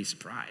shouldn't be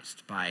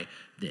surprised by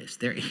this.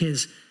 There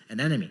is an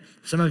enemy.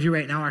 Some of you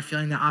right now are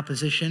feeling the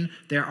opposition.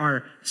 There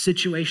are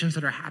situations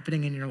that are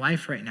happening in your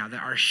life right now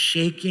that are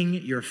shaking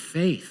your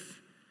faith.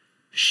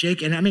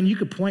 And you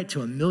could point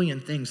to a million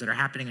things that are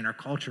happening in our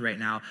culture right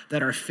now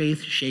that are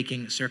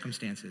faith-shaking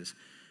circumstances.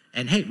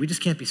 And hey, we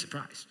just can't be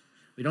surprised.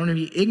 We don't want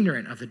to be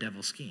ignorant of the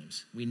devil's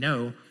schemes. We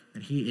know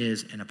that he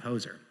is an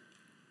opposer.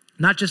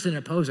 Not just an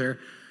opposer,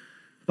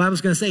 the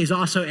Bible's going to say he's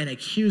also an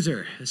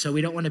accuser. So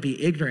we don't want to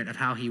be ignorant of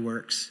how he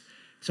works.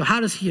 So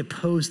how does he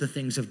oppose the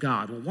things of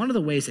God? Well, one of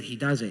the ways that he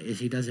does it is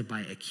he does it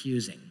by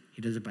accusing.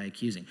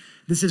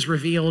 This is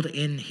revealed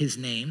in his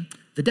name,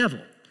 the devil.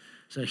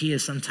 So he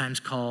is sometimes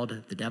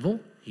called the devil.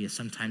 He is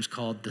sometimes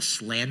called the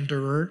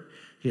slanderer.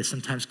 He is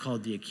sometimes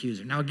called the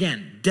accuser. Now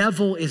again,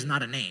 devil is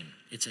not a name.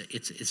 It's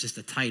just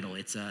a title.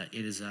 It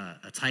is a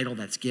title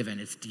that's given.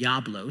 It's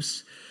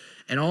diablos.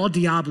 And all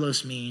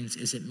diablos means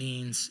is it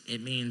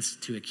means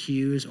to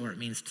accuse, or it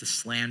means to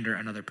slander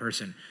another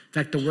person. In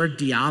fact, the word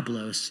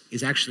diablos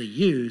is actually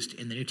used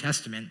in the New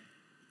Testament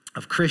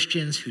of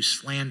Christians who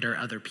slander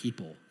other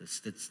people.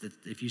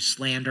 If you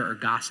slander or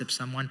gossip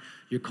someone,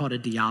 you're called a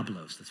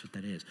diablos. That's what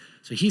that is.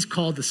 So he's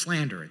called the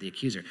slanderer, the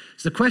accuser.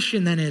 So the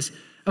question then is,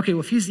 okay,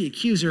 well, if he's the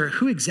accuser,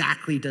 who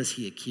exactly does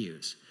he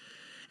accuse?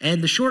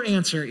 And the short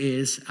answer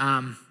is,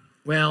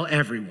 well,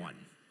 everyone.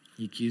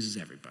 He accuses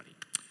everybody.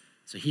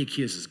 So he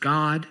accuses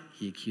God,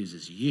 he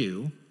accuses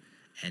you,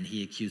 and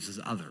he accuses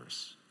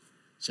others.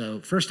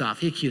 So first off,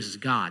 he accuses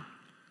God.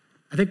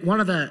 I think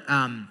one of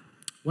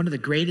the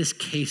greatest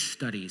case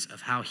studies of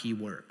how he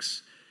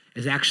works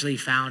is actually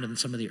found in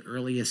some of the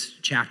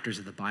earliest chapters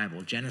of the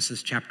Bible.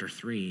 Genesis chapter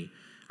 3,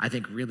 I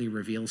think, really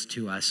reveals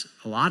to us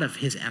a lot of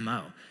his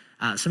MO.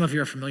 Some of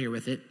you are familiar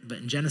with it, but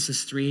in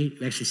Genesis 3,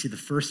 we actually see the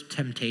first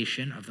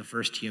temptation of the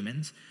first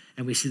humans,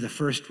 and we see the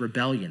first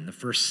rebellion, the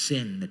first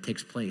sin that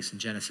takes place in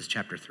Genesis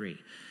chapter 3.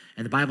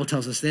 And the Bible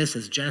tells us this,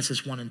 as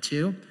Genesis 1 and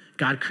 2,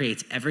 God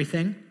creates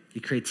everything. He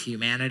creates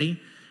humanity,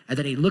 and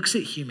then he looks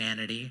at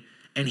humanity,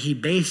 and he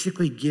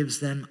basically gives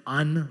them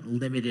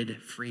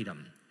unlimited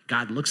freedom.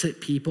 God looks at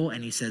people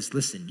and he says,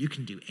 listen, you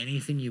can do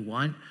anything you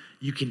want.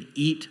 You can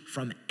eat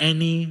from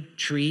any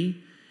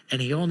tree. And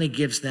he only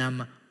gives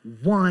them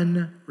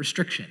one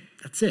restriction.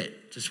 That's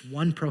it. Just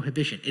one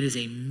prohibition. It is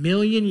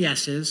 1,000,000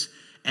 yeses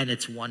and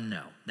it's 1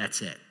 no.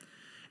 That's it.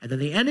 And then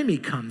the enemy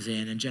comes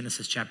in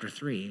Genesis chapter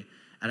 3.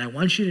 And I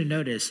want you to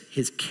notice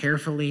his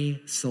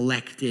carefully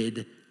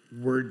selected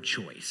word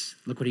choice.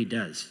 Look what he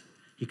does.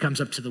 He comes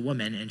up to the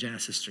woman in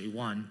Genesis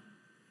 3:1,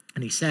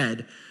 and he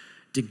said,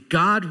 did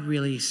God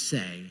really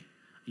say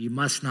you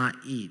must not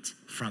eat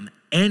from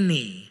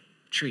any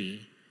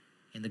tree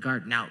in the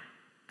garden? Now,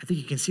 I think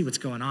you can see what's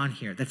going on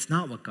here. That's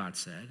not what God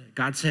said.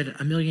 God said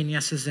 1,000,000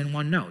 yeses and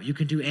 1 no. You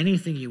can do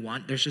anything you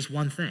want. There's just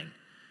one thing.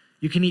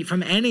 You can eat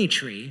from any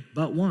tree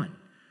but one.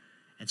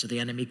 And so the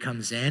enemy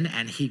comes in,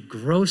 and he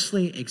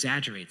grossly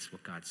exaggerates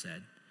what God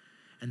said.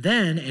 And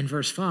then in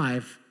verse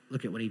 5,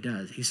 look at what he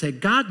does. He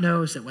said, God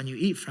knows that when you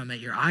eat from it,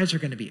 your eyes are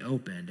going to be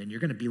opened and you're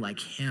going to be like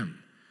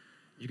him.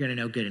 You're going to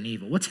know good and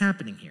evil. What's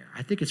happening here?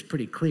 I think it's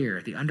pretty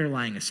clear. The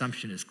underlying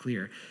assumption is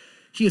clear.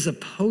 He is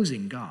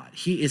opposing God.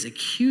 He is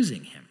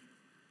accusing him.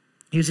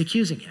 He is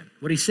accusing him.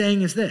 What he's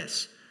saying is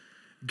this: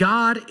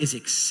 God is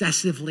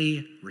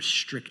excessively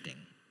restricting.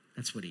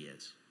 That's what he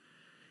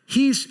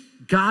is.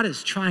 God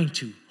is trying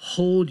to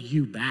hold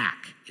you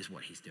back is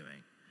what he's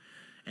doing.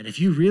 And if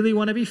you really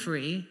want to be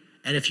free,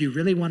 and if you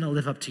really want to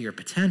live up to your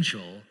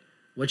potential,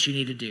 what you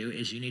need to do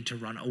is you need to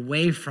run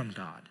away from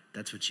God.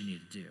 That's what you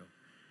need to do.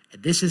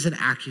 And this is an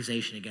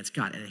accusation against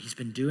God. And he's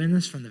been doing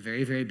this from the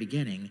very, very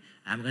beginning.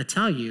 And I'm going to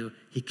tell you,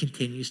 he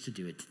continues to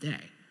do it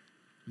today.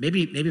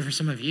 Maybe for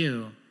some of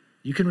you,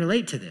 you can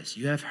relate to this.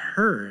 You have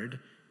heard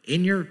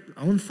in your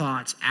own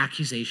thoughts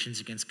accusations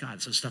against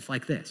God. So stuff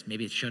like this.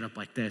 Maybe it showed up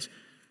like this.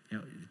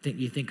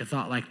 You think a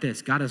thought like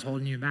this. God is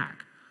holding you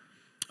back.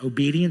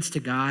 Obedience to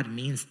God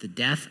means the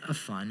death of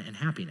fun and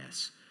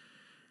happiness.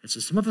 And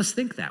so some of us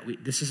think that.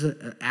 This is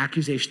an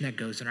accusation that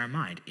goes in our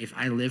mind. If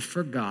I live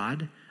for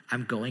God,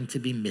 I'm going to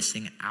be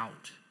missing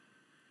out.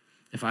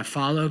 If I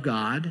follow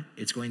God,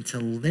 it's going to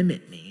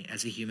limit me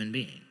as a human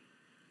being.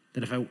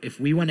 That if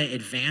we want to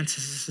advance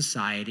as a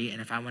society,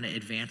 and if I want to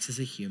advance as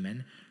a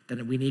human,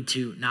 then we need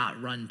to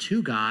not run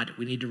to God,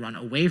 we need to run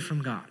away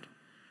from God.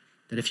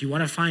 That if you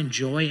want to find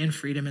joy and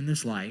freedom in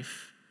this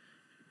life,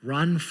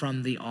 run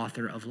from the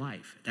author of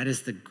life. That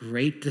is the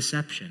great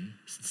deception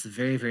since the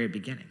very, very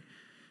beginning.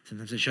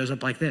 Sometimes it shows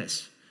up like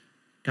this.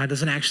 God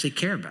doesn't actually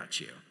care about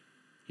you.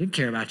 He didn't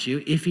care about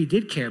you. If he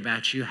did care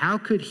about you, how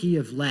could he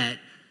have let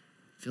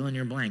fill in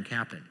your blank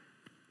happen?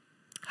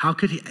 How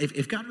could he,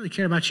 if God really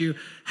cared about you,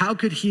 how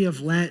could he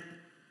have let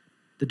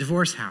the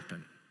divorce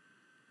happen,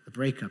 the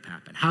breakup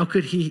happen? How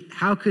could he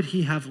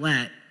have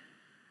let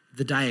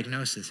the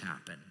diagnosis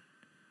happen?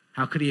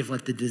 How could he have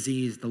let the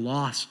disease, the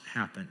loss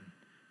happen?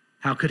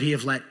 How could he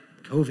have let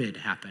COVID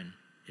happen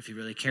if he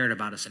really cared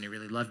about us and he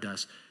really loved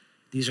us?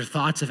 These are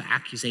thoughts of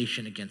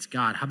accusation against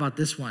God. How about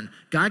this one?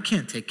 God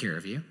can't take care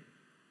of you.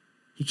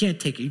 He can't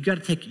take you.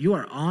 You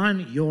are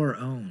on your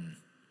own.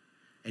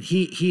 And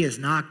he is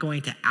not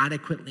going to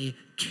adequately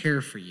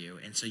care for you.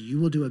 And so you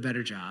will do a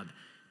better job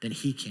than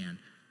he can.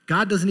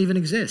 God doesn't even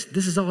exist.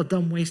 This is all a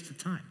dumb waste of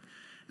time.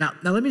 Now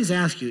let me just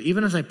ask you,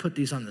 even as I put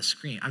these on the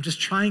screen, I'm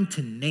just trying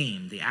to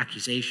name the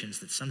accusations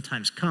that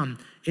sometimes come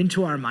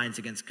into our minds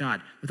against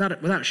God.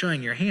 Without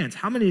showing your hands,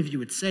 how many of you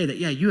would say that,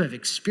 yeah, you have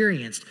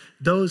experienced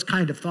those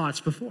kind of thoughts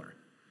before?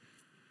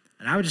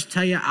 And I would just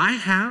tell you, I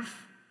have.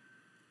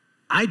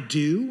 I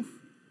do.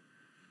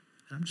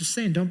 And I'm just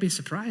saying, don't be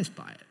surprised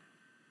by it.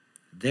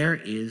 There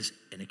is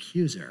an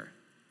accuser,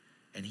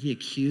 and he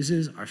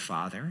accuses our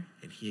Father,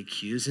 and he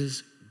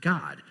accuses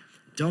God.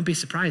 Don't be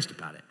surprised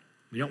about it.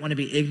 We don't want to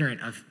be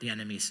ignorant of the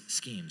enemy's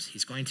schemes.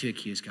 He's going to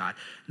accuse God.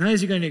 Not only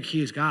is he going to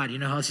accuse God, you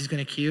know who else he's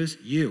going to accuse?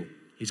 You.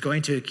 He's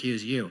going to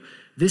accuse you.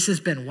 This has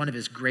been one of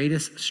his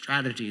greatest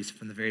strategies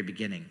from the very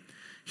beginning.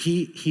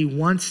 He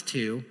wants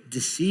to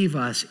deceive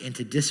us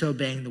into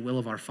disobeying the will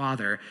of our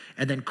Father,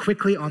 and then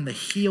quickly on the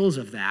heels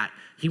of that,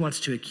 he wants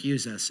to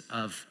accuse us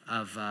of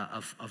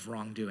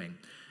wrongdoing.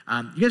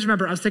 You guys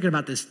remember, I was thinking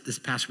about this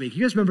past week.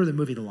 You guys remember the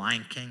movie The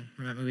Lion King?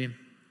 Remember that movie?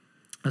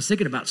 I was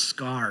thinking about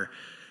Scar.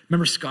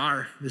 Remember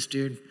Scar, this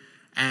dude?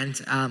 And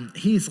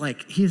he's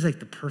like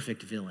the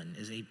perfect villain.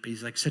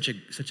 He's like such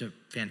a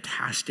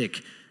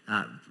fantastic,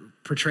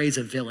 portrays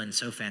a villain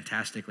so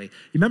fantastically. You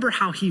remember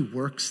how he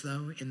works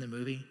though in the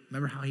movie?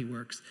 Remember how he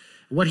works?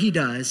 What he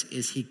does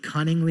is he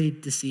cunningly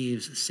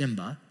deceives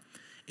Simba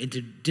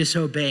into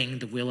disobeying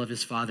the will of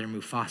his father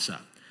Mufasa.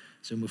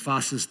 So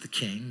Mufasa's the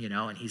king,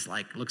 and he's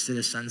like, looks at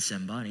his son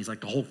Simba, and he's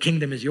like, the whole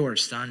kingdom is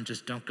yours, son.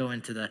 Just don't go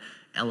into the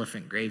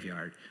elephant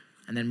graveyard.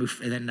 And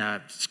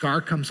then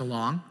Scar comes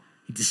along.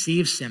 He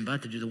deceives Simba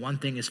to do the one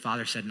thing his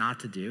father said not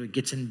to do. He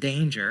gets in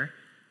danger.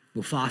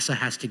 Mufasa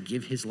has to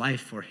give his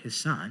life for his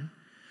son.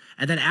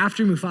 And then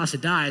after Mufasa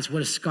dies, what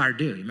does Scar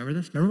do? You remember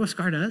this? Remember what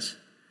Scar does?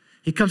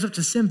 He comes up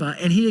to Simba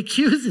and he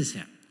accuses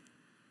him.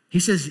 He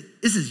says,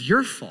 this is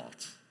your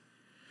fault.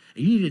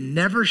 You need to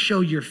never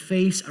show your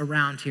face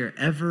around here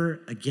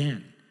ever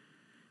again.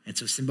 And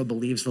so Simba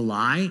believes the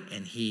lie,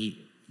 and he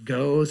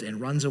goes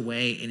and runs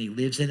away, and he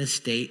lives in a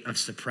state of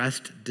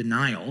suppressed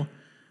denial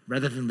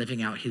rather than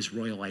living out his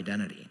royal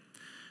identity.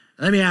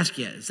 Let me ask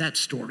you, does that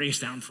story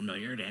sound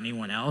familiar to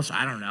anyone else?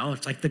 I don't know.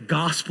 It's like the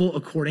gospel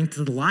according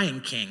to the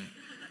Lion King.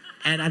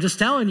 And I'm just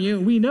telling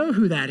you, we know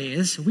who that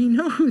is. We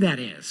know who that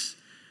is.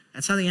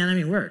 That's how the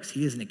enemy works.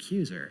 He is an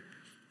accuser.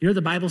 You know what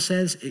the Bible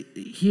says?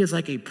 He is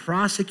like a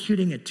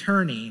prosecuting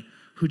attorney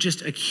who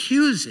just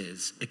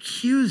accuses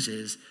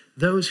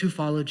those who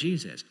follow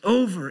Jesus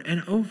over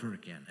and over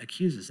again,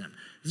 accuses them.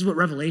 This is what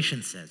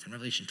Revelation says. In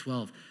Revelation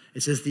 12,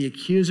 it says, the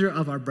accuser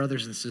of our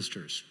brothers and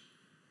sisters.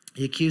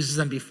 He accuses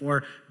them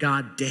before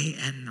God day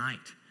and night.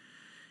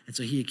 And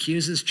so he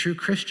accuses true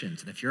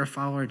Christians. And if you're a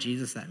follower of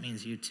Jesus, that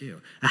means you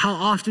too. Now, how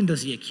often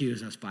does he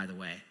accuse us, by the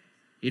way?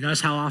 You notice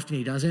how often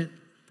he does it?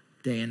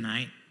 Day and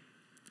night.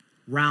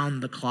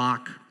 Round the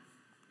clock.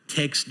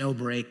 Takes no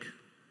break.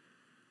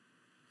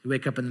 You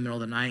wake up in the middle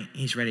of the night,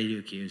 he's ready to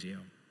accuse you.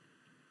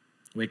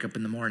 Wake up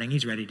in the morning,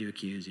 he's ready to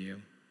accuse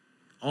you.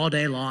 All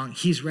day long,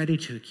 he's ready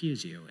to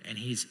accuse you, and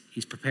he's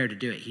prepared to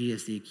do it. He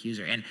is the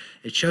accuser, and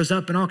it shows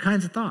up in all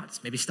kinds of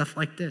thoughts, maybe stuff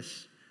like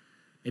this.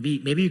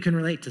 Maybe you can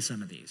relate to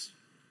some of these.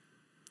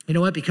 You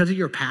know what? Because of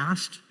your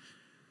past,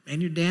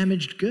 man, you're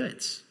damaged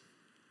goods.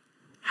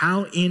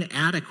 how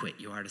inadequate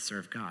you are to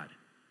serve God.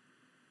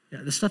 You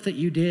know, the stuff that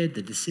you did,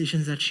 the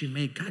decisions that you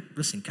made, God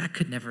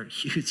could never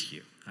use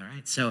you, all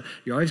right? So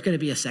you're always going to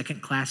be a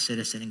second-class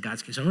citizen in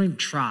God's kingdom. So don't even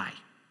try.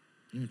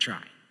 Don't even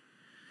try.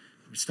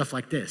 Stuff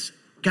like this.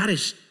 God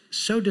is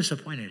so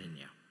disappointed in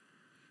you.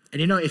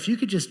 And you know, if you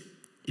could just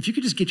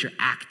get your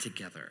act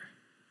together,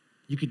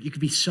 you could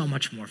be so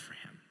much more for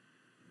him.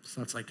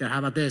 Thoughts like that. How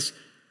about this?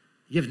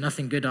 You have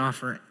nothing good to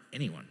offer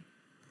anyone.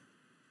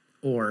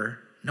 Or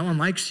no one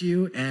likes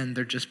you and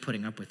they're just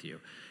putting up with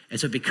you. And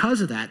so because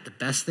of that, the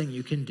best thing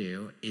you can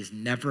do is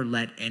never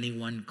let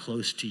anyone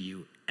close to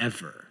you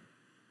ever.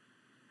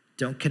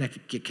 Don't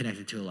get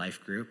connected to a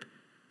life group.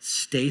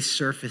 Stay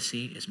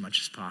surfacey as much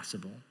as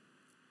possible.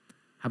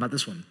 How about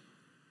this one?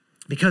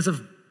 Because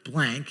of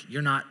blank,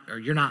 you're not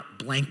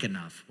blank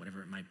enough,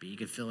 whatever it might be. You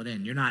can fill it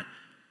in. You're not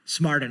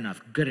smart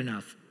enough, good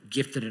enough,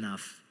 gifted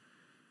enough.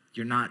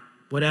 You're not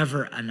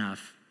whatever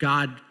enough.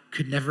 God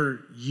could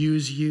never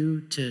use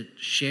you to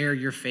share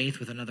your faith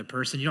with another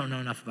person. You don't know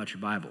enough about your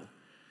Bible.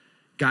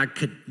 God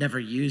could never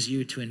use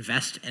you to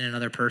invest in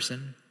another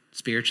person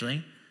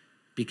spiritually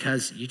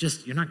because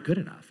you're not good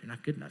enough. You're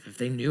not good enough. If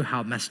they knew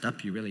how messed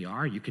up you really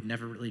are, you could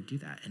never really do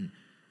that. And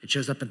it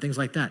shows up in things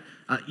like that.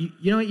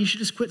 You know what? You should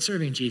just quit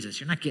serving Jesus.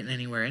 You're not getting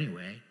anywhere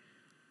anyway.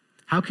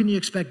 How can you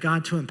expect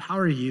God to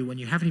empower you when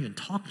you haven't even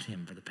talked to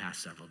him for the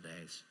past several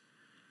days?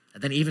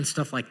 And then even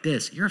stuff like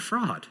this, you're a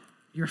fraud.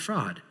 You're a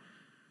fraud.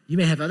 You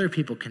may have other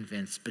people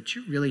convinced, but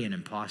you're really an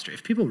imposter.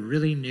 If people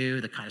really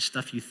knew the kind of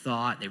stuff you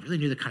thought, they really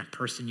knew the kind of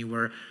person you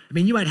were, I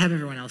mean, you might have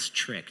everyone else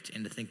tricked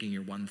into thinking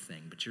you're one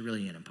thing, but you're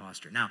really an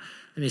imposter. Now,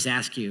 let me just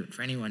ask you,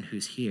 for anyone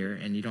who's here,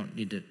 and you don't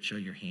need to show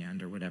your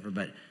hand or whatever,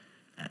 but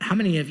how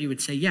many of you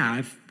would say, yeah,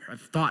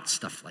 I've thought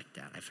stuff like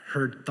that. I've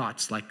heard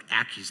thoughts like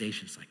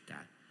accusations like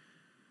that.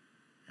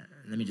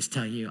 Let me just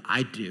tell you,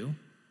 I do.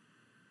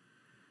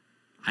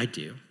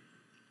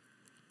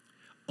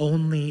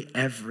 Only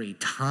every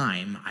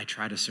time I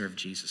try to serve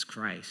Jesus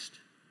Christ.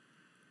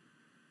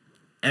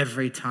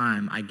 Every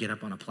time I get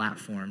up on a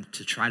platform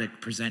to try to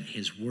present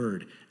his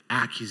word,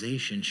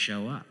 accusations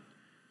show up.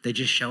 They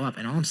just show up.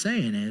 And all I'm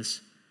saying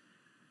is,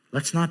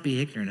 let's not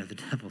be ignorant of the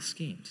devil's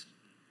schemes.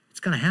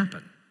 It's going to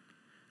happen.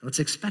 Let's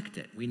expect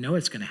it. We know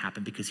it's going to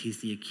happen because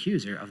he's the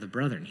accuser of the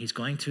brethren. He's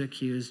going to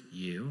accuse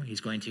you.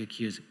 He's going to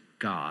accuse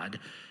God.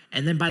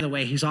 And then, by the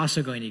way, he's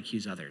also going to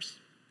accuse others.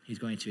 He's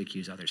going to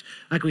accuse others.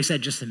 Like we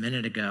said just a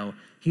minute ago,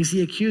 he's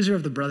the accuser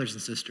of the brothers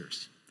and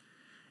sisters.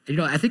 And,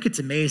 you know, I think it's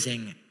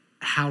amazing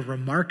how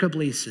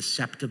remarkably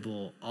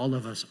susceptible all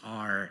of us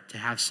are to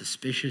have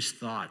suspicious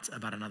thoughts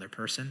about another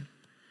person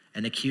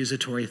and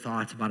accusatory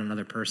thoughts about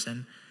another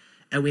person.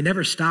 And we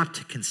never stop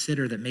to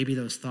consider that maybe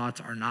those thoughts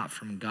are not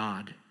from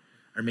God,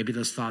 or maybe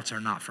those thoughts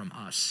are not from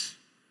us.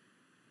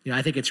 You know,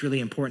 I think it's really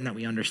important that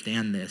we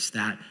understand this,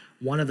 that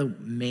one of the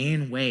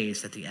main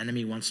ways that the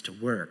enemy wants to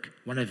work,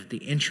 one of the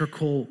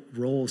integral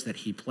roles that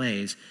he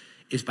plays,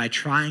 is by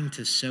trying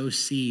to sow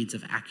seeds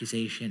of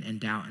accusation and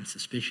doubt and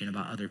suspicion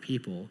about other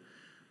people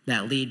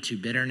that lead to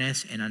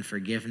bitterness and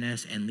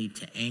unforgiveness and lead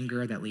to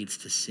anger that leads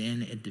to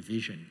sin and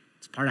division.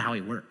 It's part of how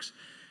he works.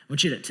 I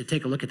want you to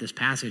take a look at this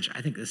passage.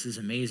 I think this is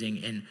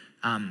amazing.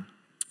 And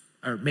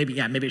or maybe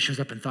it shows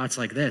up in thoughts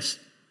like this.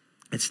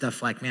 It's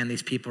stuff like, man,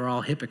 these people are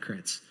all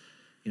hypocrites.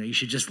 You know, you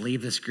should just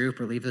leave this group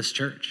or leave this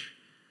church.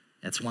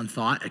 That's one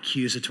thought,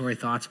 accusatory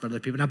thoughts about other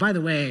people. Now, by the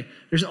way,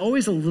 there's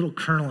always a little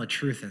kernel of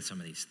truth in some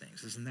of these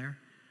things, isn't there?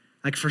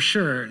 Like, for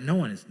sure,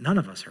 none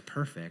of us are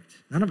perfect.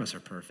 None of us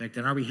are perfect.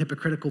 And are we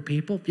hypocritical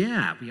people?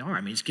 Yeah, we are.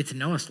 I mean, just get to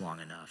know us long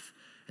enough.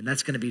 And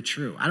that's going to be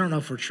true. I don't know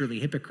if we're truly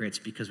hypocrites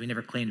because we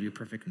never claimed to be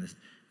perfect in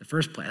the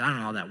first place. I don't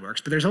know how that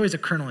works. But there's always a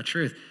kernel of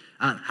truth.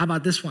 How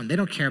about this one? They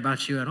don't care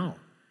about you at all.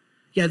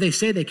 Yeah, they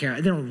say they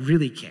care. They don't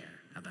really care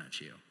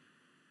about you.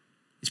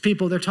 These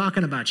people, they're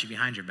talking about you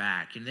behind your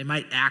back. And they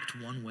might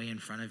act one way in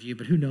front of you,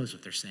 but who knows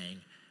what they're saying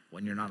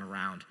when you're not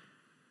around.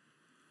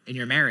 In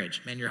your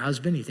marriage, man, your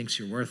husband, he thinks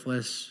you're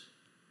worthless.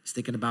 He's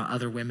thinking about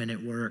other women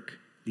at work.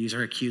 These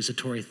are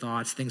accusatory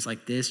thoughts, things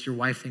like this. Your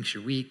wife thinks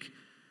you're weak.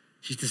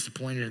 She's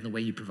disappointed in the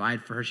way you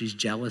provide for her. She's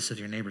jealous of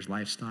your neighbor's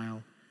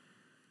lifestyle.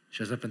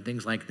 Shows up in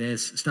things like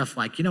this. Stuff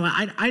like, you know what,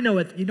 I know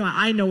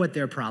what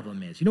their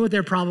problem is. You know what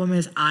their problem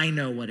is? I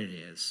know what it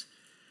is.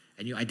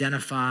 And you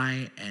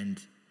identify and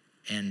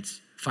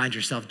find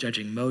yourself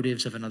judging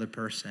motives of another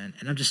person.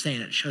 And I'm just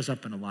saying it shows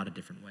up in a lot of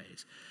different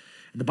ways.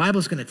 And the Bible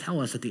is going to tell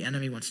us that the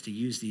enemy wants to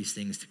use these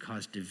things to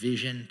cause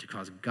division, to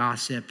cause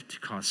gossip, to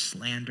cause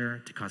slander,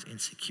 to cause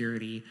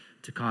insecurity,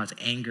 to cause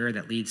anger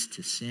that leads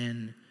to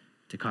sin,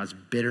 to cause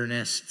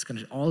bitterness.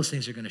 All those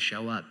things are going to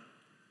show up.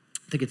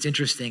 I think it's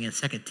interesting in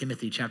 2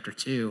 Timothy chapter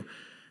 2,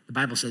 the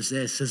Bible says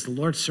this, says the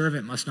Lord's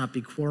servant must not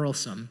be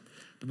quarrelsome,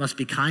 but must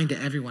be kind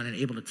to everyone and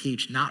able to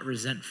teach, not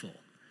resentful.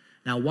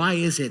 Now, why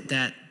is it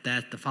that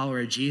the follower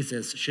of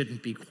Jesus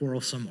shouldn't be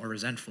quarrelsome or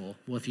resentful?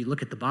 Well, if you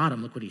look at the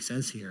bottom, look what he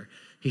says here.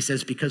 He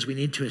says, because we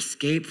need to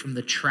escape from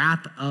the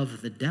trap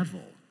of the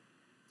devil.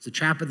 It's the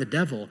trap of the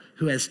devil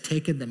who has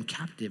taken them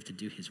captive to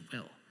do his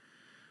will.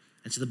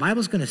 And so the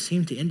Bible's going to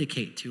seem to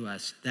indicate to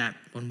us that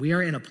when we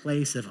are in a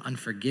place of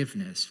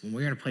unforgiveness, when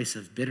we're in a place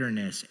of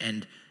bitterness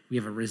and we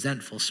have a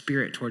resentful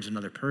spirit towards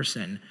another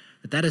person,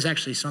 that is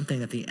actually something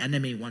that the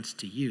enemy wants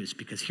to use.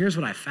 Because here's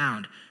what I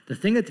found. The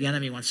thing that the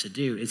enemy wants to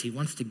do is he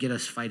wants to get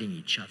us fighting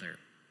each other.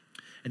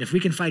 And if we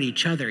can fight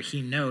each other,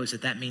 he knows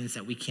that means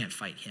that we can't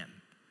fight him.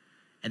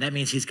 And that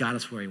means he's got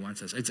us where he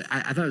wants us.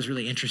 I thought it was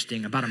really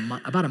interesting. About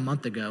a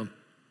month ago,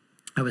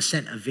 I was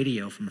sent a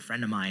video from a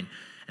friend of mine,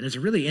 and it's a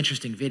really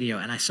interesting video,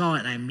 and I saw it,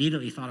 and I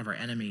immediately thought of our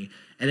enemy.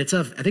 And I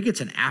think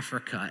it's in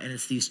Africa, and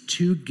it's these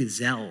two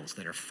gazelles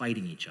that are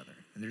fighting each other.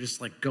 And they're just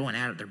like going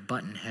at it, they're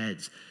butting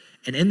heads.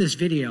 And in this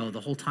video,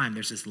 the whole time,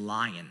 there's this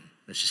lion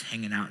that's just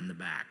hanging out in the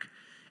back.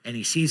 And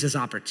he sees his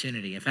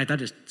opportunity. In fact, I'll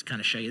just kind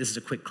of show you. This is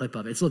a quick clip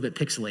of it. It's a little bit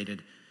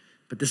pixelated,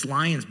 but this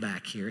lion's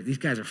back here. These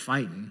guys are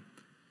fighting.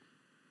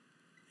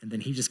 And then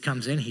he just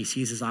comes in, he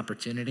sees his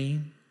opportunity,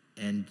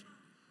 and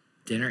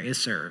dinner is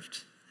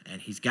served.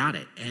 And he's got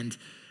it. And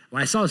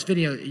when I saw this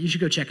video, you should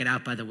go check it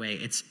out, by the way.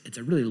 It's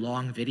a really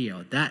long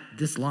video.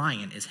 This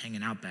lion is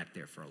hanging out back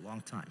there for a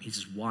long time. He's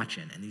just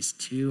watching, and these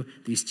two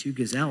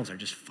gazelles are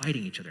just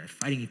fighting each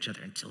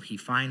other until he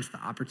finds the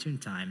opportune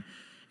time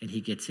and he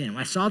gets in.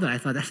 When I saw that, I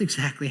thought that's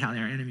exactly how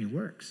our enemy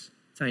works.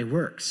 That's how he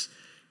works.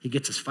 He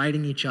gets us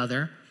fighting each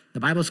other. The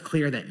Bible's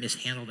clear that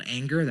mishandled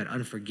anger, that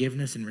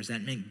unforgiveness and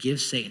resentment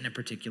gives Satan a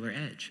particular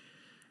edge.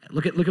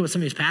 Look at what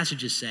some of these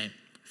passages say.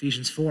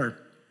 Ephesians 4,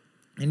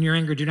 in your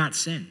anger, do not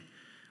sin.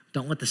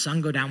 Don't let the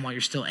sun go down while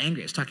you're still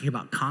angry. It's talking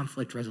about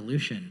conflict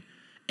resolution.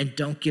 And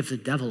don't give the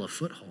devil a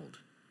foothold.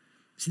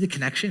 See the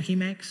connection he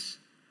makes?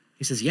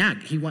 He says,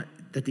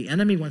 that the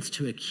enemy wants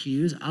to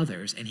accuse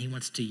others, and he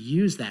wants to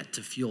use that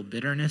to fuel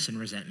bitterness and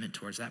resentment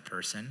towards that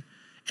person.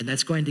 And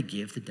that's going to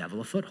give the devil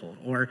a foothold.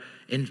 Or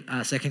in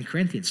 2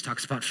 Corinthians,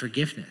 talks about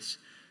forgiveness.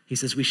 He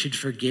says we should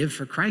forgive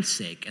for Christ's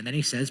sake. And then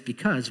he says,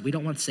 because we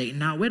don't want Satan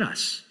to outwit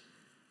us.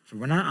 For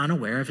we're not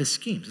unaware of his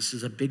schemes. This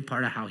is a big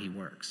part of how he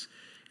works,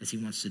 is he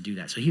wants to do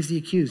that. So he's the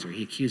accuser.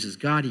 He accuses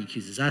God, he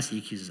accuses us, he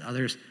accuses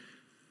others.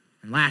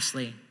 And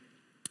lastly,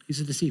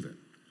 he's a deceiver.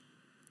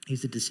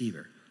 He's a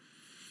deceiver.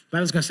 The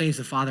Bible's going to say he's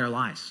the father of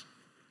lies.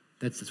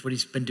 That's what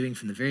he's been doing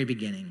from the very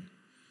beginning.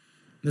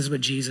 This is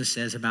what Jesus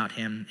says about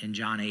him in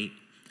John 8. He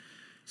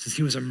says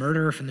he was a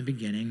murderer from the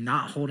beginning,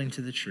 not holding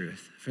to the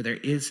truth, for there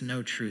is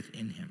no truth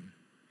in him.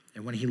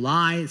 And when he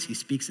lies, he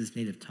speaks his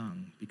native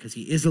tongue, because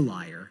he is a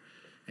liar,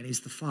 and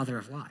he's the father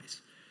of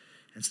lies.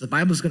 And so the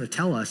Bible is going to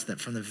tell us that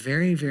from the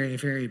very, very,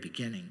 very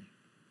beginning,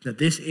 that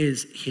this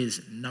is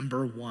his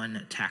number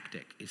one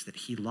tactic, is that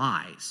he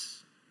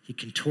lies. He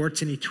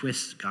contorts and he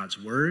twists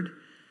God's word.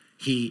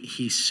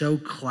 He so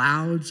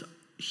clouds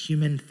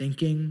human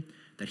thinking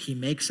that he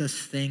makes us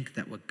think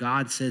that what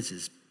God says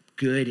is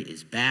good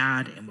is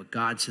bad, and what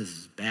God says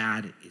is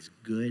bad is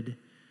good.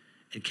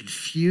 It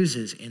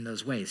confuses in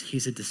those ways.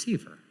 He's a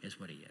deceiver, is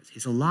what he is.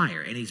 He's a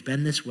liar, and he's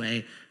been this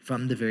way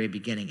from the very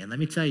beginning. And let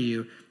me tell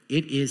you,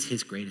 it is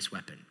his greatest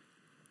weapon.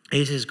 It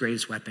is his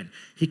greatest weapon.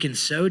 He can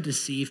so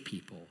deceive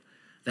people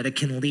that it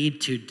can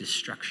lead to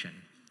destruction.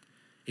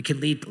 It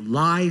can lead to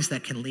lies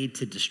that can lead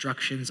to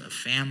destructions of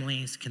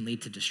families, can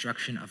lead to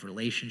destruction of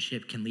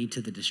relationship, can lead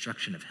to the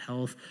destruction of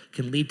health,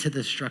 can lead to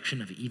the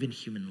destruction of even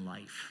human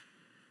life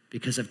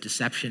because of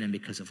deception and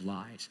because of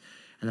lies.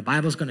 And the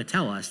Bible's going to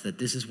tell us that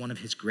this is one of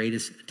his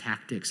greatest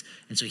tactics.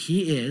 And so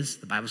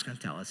the Bible's going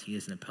to tell us, he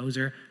is an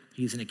opposer,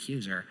 he's an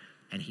accuser,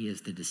 and he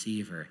is the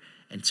deceiver.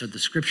 And so the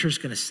scripture's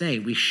going to say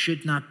we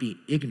should not be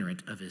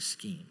ignorant of his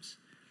schemes.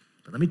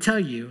 But let me tell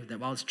you that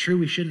while it's true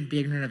we shouldn't be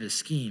ignorant of his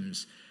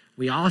schemes,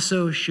 we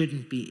also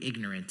shouldn't be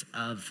ignorant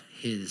of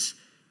his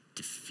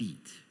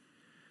defeat.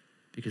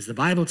 Because the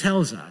Bible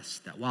tells us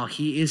that while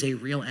he is a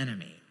real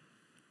enemy,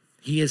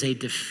 he is a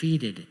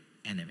defeated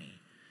enemy.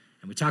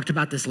 And we talked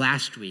about this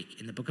last week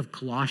in the book of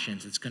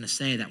Colossians. It's going to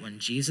say that when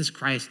Jesus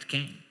Christ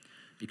came,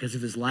 because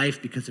of his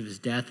life, because of his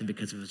death, and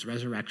because of his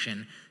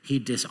resurrection, he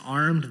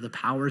disarmed the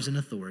powers and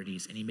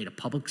authorities, and he made a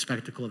public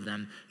spectacle of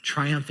them,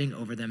 triumphing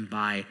over them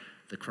by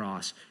the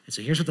cross. And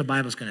so here's what the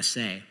Bible's going to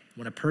say.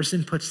 When a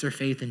person puts their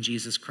faith in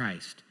Jesus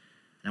Christ,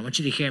 and I want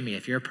you to hear me,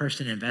 if you're a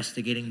person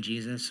investigating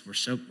Jesus, we're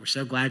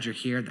so glad you're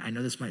here. I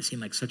know this might seem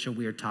like such a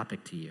weird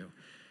topic to you,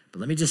 but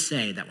let me just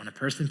say that when a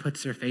person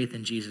puts their faith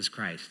in Jesus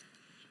Christ,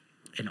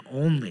 and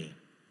only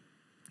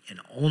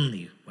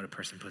when a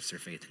person puts their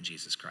faith in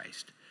Jesus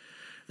Christ,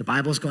 the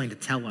Bible is going to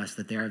tell us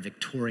that they are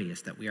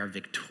victorious, that we are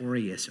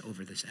victorious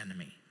over this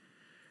enemy.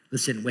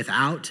 Listen,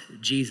 without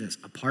Jesus,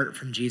 apart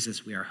from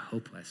Jesus, we are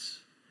hopeless.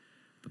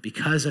 But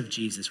because of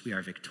Jesus, we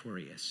are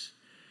victorious.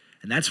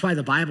 And that's why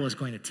the Bible is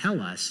going to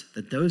tell us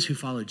that those who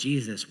follow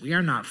Jesus, we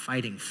are not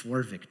fighting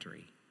for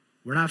victory.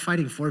 We're not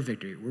fighting for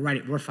victory.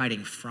 We're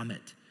fighting from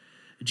it.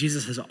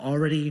 Jesus has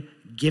already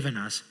given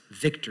us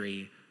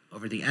victory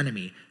over the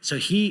enemy. So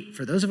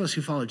for those of us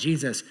who follow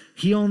Jesus,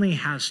 he only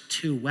has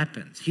two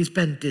weapons. He's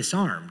been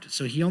disarmed.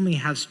 So he only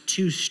has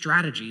two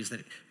strategies that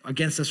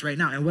against us right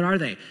now. And what are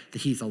they?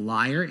 That he's a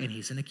liar and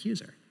he's an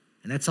accuser.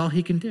 And that's all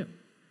he can do.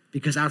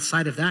 because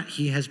outside of that,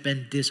 he has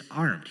been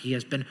disarmed. He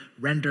has been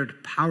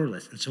rendered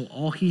powerless. And so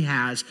all he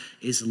has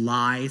is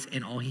lies,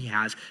 and all he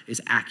has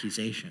is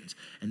accusations.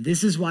 And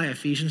this is why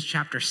Ephesians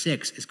chapter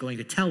 6 is going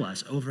to tell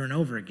us over and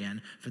over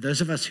again, for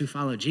those of us who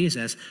follow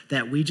Jesus,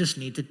 that we just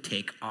need to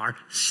take our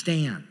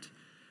stand.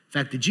 In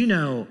fact, did you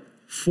know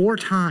 4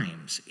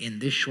 times in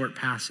this short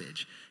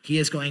passage, he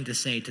is going to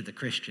say to the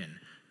Christian,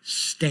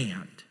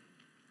 stand.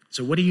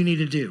 So what do you need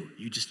to do?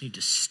 You just need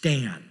to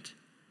stand.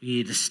 You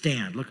need to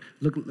stand.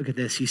 Look at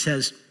this. He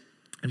says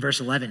in verse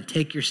 11,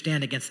 take your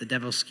stand against the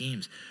devil's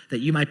schemes, that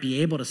you might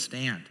be able to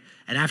stand.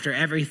 And after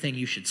everything,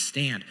 you should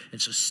stand.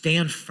 And so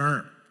stand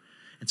firm.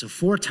 And so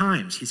 4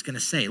 times he's going to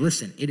say,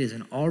 listen, it is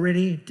an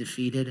already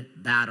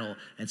defeated battle.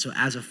 And so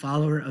as a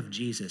follower of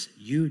Jesus,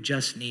 you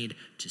just need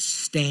to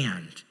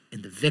stand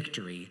in the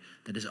victory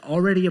that is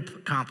already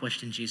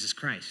accomplished in Jesus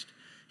Christ.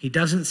 He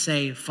doesn't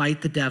say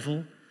fight the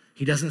devil.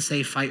 He doesn't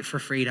say fight for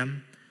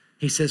freedom.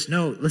 He says,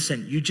 no,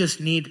 listen, you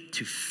just need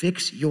to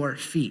fix your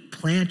feet,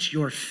 plant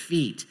your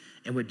feet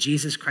in what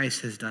Jesus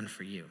Christ has done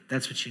for you.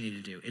 That's what you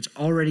need to do. It's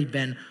already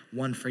been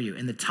won for you.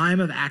 In the time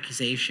of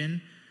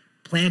accusation,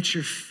 plant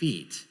your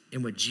feet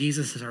in what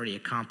Jesus has already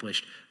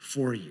accomplished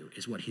for you,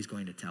 is what he's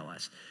going to tell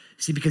us.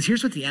 See, because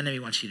here's what the enemy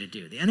wants you to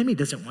do. The enemy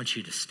doesn't want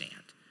you to stand.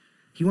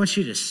 He wants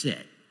you to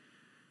sit.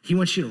 He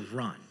wants you to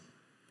run.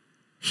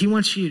 He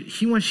wants you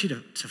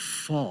to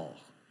fall.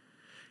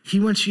 He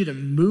wants you to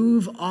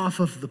move off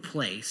of the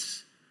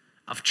place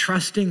of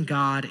trusting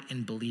God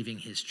and believing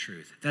his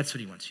truth. That's what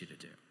he wants you to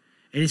do.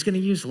 And he's going to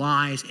use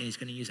lies and he's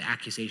going to use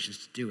accusations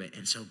to do it.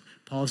 And so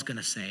Paul's going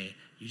to say,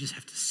 you just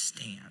have to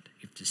stand.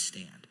 You have to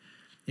stand.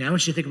 I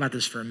want you to think about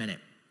this for a minute.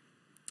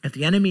 If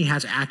the enemy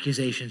has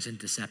accusations and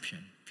deception,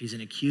 if he's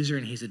an accuser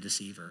and he's a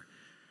deceiver,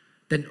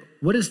 then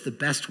what is the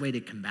best way to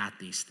combat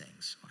these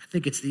things? I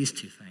think it's these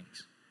 2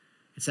 things.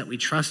 It's that we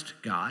trust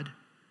God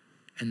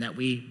and that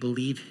we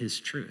believe his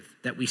truth,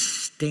 that we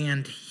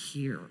stand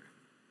here.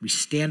 We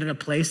stand in a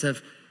place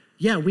of,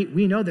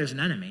 we know there's an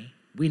enemy.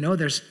 We know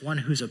there's one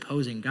who's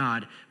opposing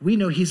God. We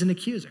know he's an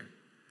accuser.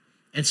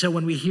 And so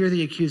when we hear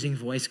the accusing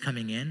voice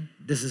coming in,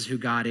 this is who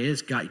God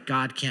is.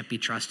 God can't be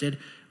trusted.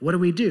 What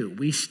do?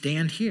 We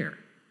stand here.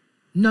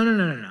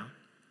 No.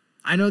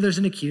 I know there's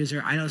an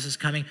accuser. I know this is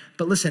coming.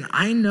 But listen,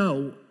 I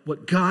know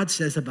what God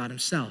says about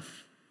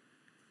himself.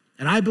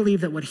 And I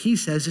believe that what he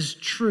says is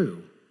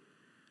true.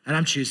 And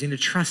I'm choosing to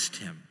trust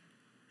him.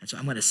 And so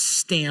I'm going to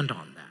stand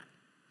on that.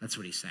 That's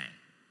what he's saying.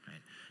 Right?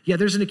 Yeah,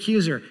 there's an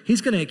accuser.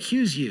 He's going to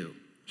accuse you.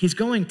 He's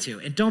going to.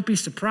 And don't be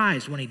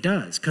surprised when he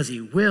does, because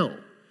he will.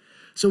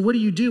 So what do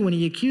you do when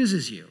he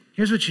accuses you?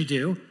 Here's what you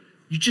do.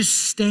 You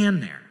just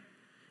stand there.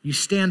 You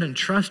stand and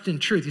trust in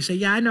truth. You say,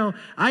 yeah, I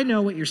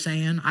know what you're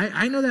saying.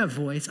 I know that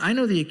voice. I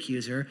know the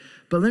accuser.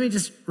 But let me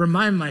just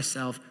remind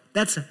myself,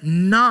 that's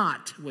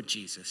not what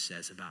Jesus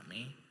says about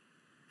me.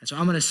 And so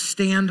I'm going to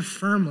stand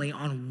firmly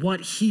on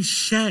what he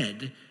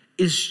said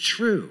is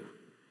true.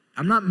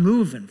 I'm not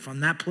moving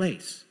from that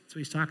place. That's what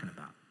he's talking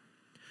about.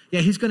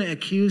 Yeah, he's going to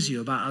accuse you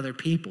about other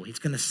people. He's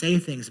going to say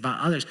things about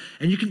others.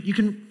 And you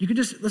can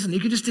just, listen, you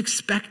can just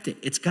expect it.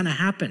 It's going to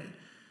happen.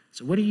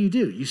 So what do?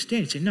 You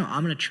stand. You say, no,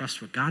 I'm going to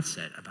trust what God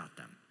said about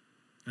them.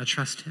 I'll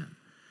trust him.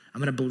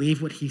 I'm going to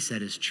believe what he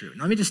said is true.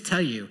 Now, let me just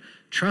tell you,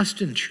 trust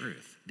and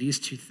truth, these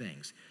 2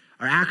 things,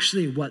 are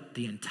actually what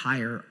the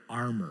entire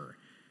armor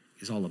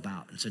is all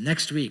about. And so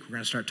next week, we're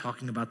going to start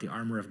talking about the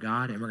armor of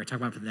God, and we're going to talk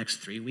about it for the next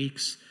 3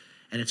 weeks.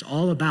 And it's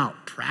all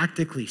about,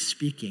 practically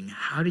speaking,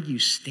 how do you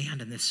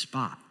stand in this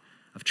spot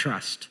of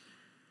trust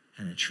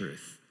and the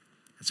truth?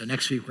 And so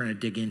next week, we're going to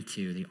dig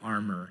into the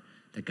armor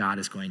that God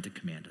is going to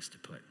command us to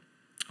put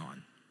on. I'm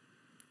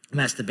going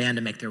to ask the band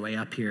to make their way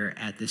up here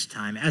at this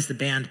time. As the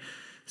band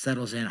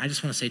settles in, I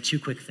just want to say 2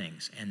 quick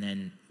things, and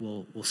then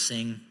we'll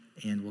sing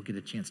and we'll get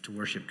a chance to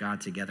worship God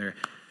together.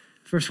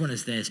 First one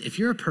is this. If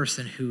you're a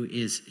person who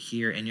is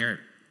here and you're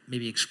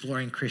maybe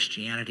exploring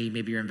Christianity,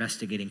 maybe you're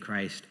investigating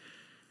Christ,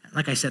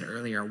 like I said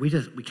earlier, we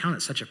count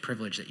it such a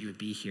privilege that you would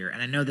be here.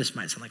 And I know this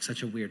might sound like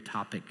such a weird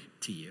topic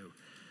to you,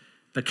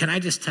 but can I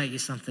just tell you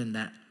something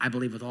that I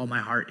believe with all my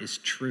heart is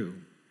true?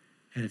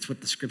 And it's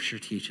what the scripture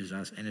teaches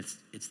us, and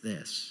it's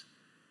this,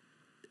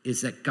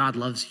 is that God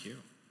loves you.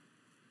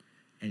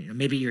 And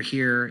maybe you're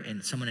here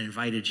and someone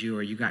invited you,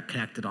 or you got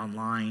connected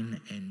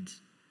online,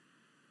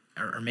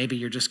 or maybe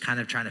you're just kind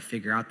of trying to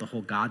figure out the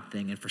whole God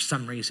thing, and for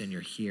some reason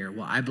you're here.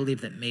 Well, I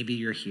believe that maybe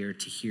you're here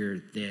to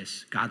hear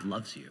this. God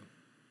loves you,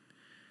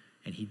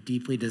 and he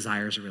deeply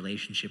desires a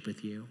relationship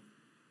with you,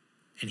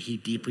 and he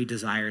deeply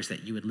desires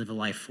that you would live a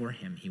life for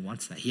him. He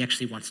wants that. He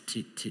actually wants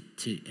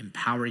to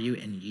empower you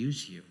and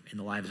use you in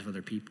the lives of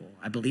other people.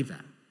 I believe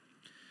that.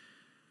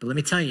 But let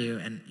me tell you,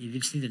 and you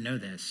just need to know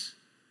this,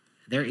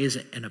 there is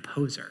an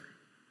opposer.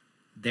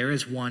 There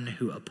is one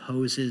who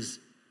opposes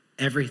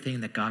everything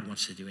that God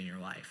wants to do in your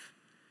life.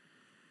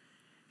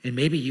 And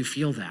maybe you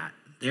feel that.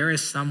 There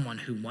is someone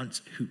who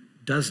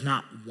does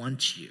not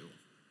want you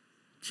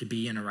to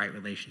be in a right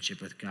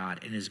relationship with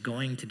God and is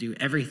going to do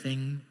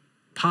everything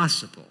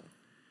possible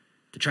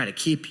to try to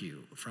keep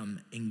you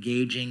from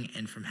engaging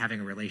and from having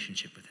a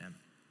relationship with him.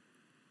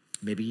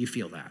 Maybe you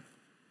feel that.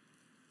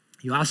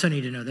 You also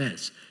need to know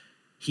this.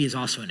 He is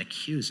also an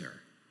accuser.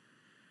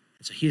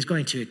 And so he's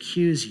going to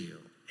accuse you,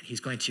 and he's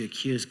going to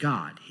accuse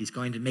God. He's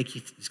going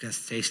to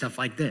say stuff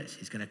like this.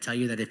 He's going to tell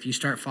you that if you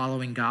start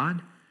following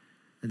God,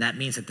 then that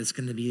means that this is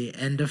going to be the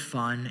end of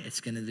fun. It's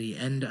going to be the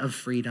end of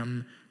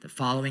freedom. That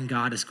following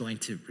God is going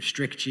to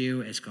restrict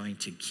you. It's going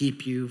to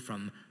keep you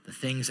from the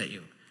things that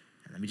you.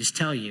 And let me just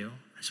tell you,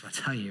 I just want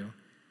to tell you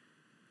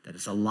that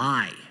it's a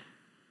lie.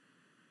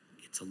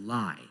 It's a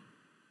lie.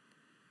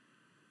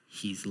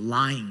 He's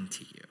lying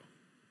to you.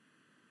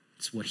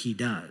 It's what he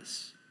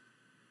does.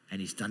 And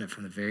he's done it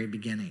from the very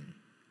beginning.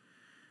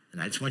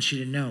 And I just want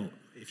you to know,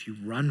 if you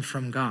run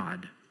from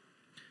God,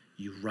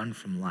 you run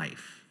from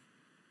life.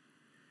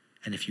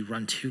 And if you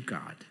run to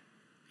God,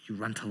 you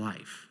run to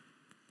life.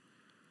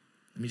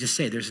 Let me just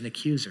say, there's an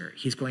accuser.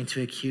 He's going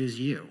to accuse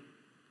you.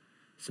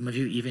 Some of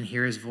you even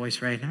hear his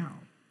voice right now.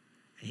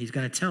 And he's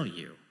going to tell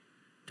you,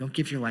 don't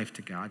give your life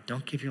to God.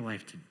 Don't give your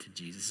life to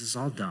Jesus. This is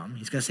all dumb.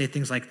 He's going to say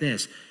things like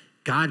this.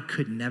 God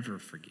could never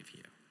forgive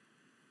you.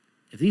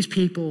 If these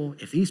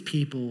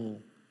people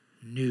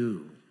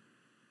knew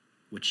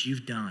what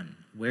you've done,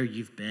 where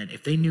you've been,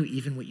 if they knew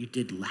even what you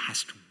did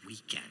last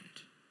weekend,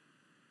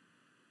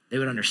 they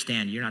would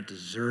understand you're not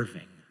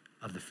deserving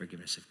of the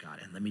forgiveness of God.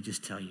 And let me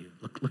just tell you,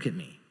 look at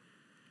me.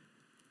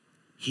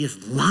 He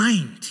is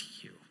lying to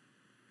you.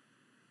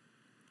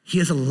 He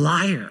is a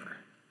liar,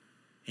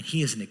 and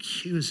he is an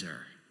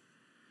accuser.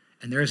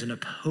 And there is an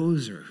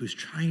opposer who's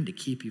trying to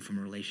keep you from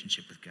a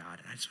relationship with God.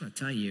 And I just want to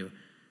tell you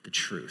the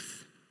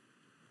truth.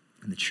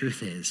 And the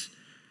truth is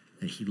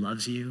that he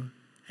loves you,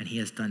 and he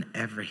has done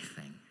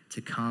everything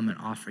to come and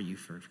offer you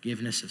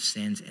forgiveness of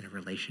sins in a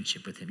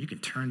relationship with him. You can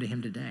turn to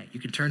him today. You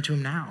can turn to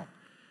him now.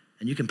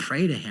 And you can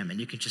pray to him, and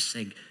you can just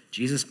say,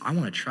 Jesus, I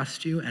want to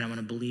trust you, and I want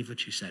to believe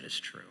what you said is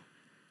true.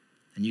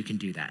 And you can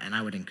do that. And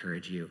I would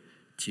encourage you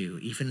to,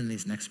 even in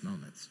these next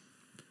moments.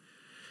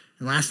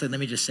 And lastly, let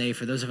me just say,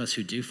 for those of us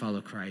who do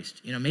follow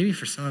Christ, maybe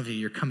for some of you,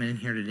 you're coming in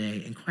here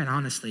today, and quite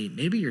honestly,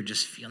 maybe you're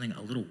just feeling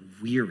a little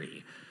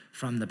weary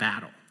from the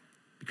battle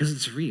because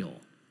it's real.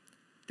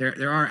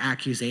 There are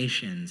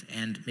accusations,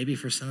 and maybe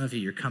for some of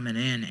you, you're coming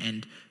in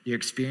and you're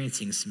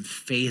experiencing some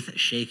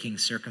faith-shaking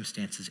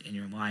circumstances in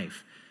your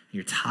life.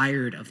 You're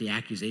tired of the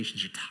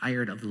accusations, you're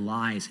tired of the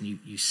lies, and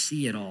you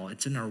see it all.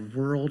 It's in our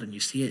world, and you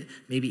see it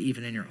maybe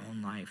even in your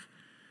own life.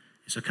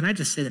 So can I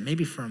just say that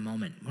maybe for a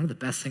moment, one of the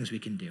best things we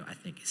can do, I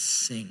think, is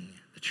sing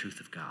the truth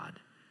of God.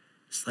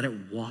 Just let it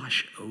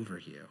wash over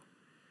you.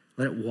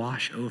 Let it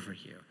wash over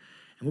you.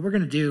 And what we're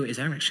going to do is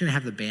I'm actually going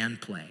to have the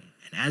band play.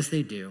 And as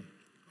they do,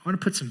 I want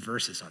to put some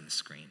verses on the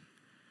screen.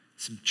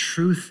 Some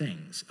true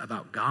things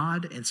about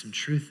God and some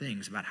true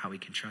things about how we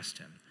can trust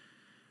him.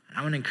 And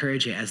I want to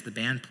encourage you as the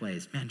band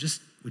plays, man,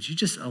 would you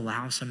just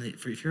allow some of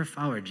if you're a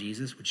follower of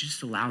Jesus, would you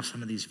just allow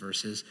some of these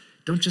verses?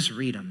 Don't just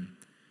read them,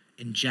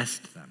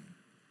 ingest them.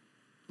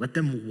 Let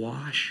them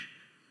wash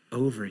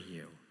over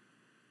you.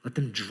 Let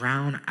them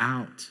drown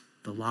out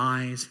the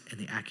lies and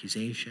the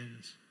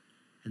accusations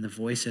and the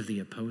voice of the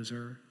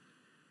opposer,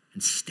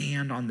 and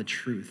stand on the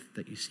truth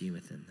that you see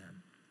within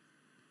them.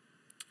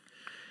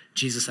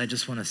 Jesus, I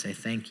just want to say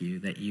thank you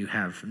that you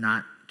have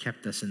not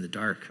kept us in the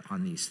dark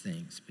on these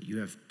things, but you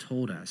have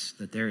told us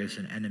that there is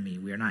an enemy.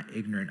 We are not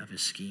ignorant of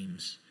his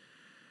schemes.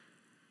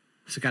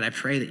 So God, I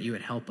pray that you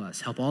would help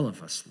all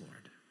of us,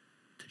 Lord,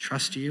 to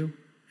trust you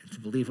and to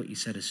believe what you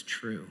said is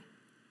true.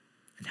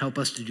 And help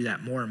us to do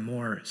that more and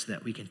more so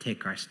that we can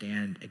take our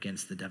stand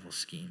against the devil's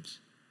schemes.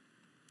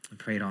 I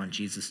pray it all in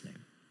Jesus'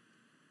 name.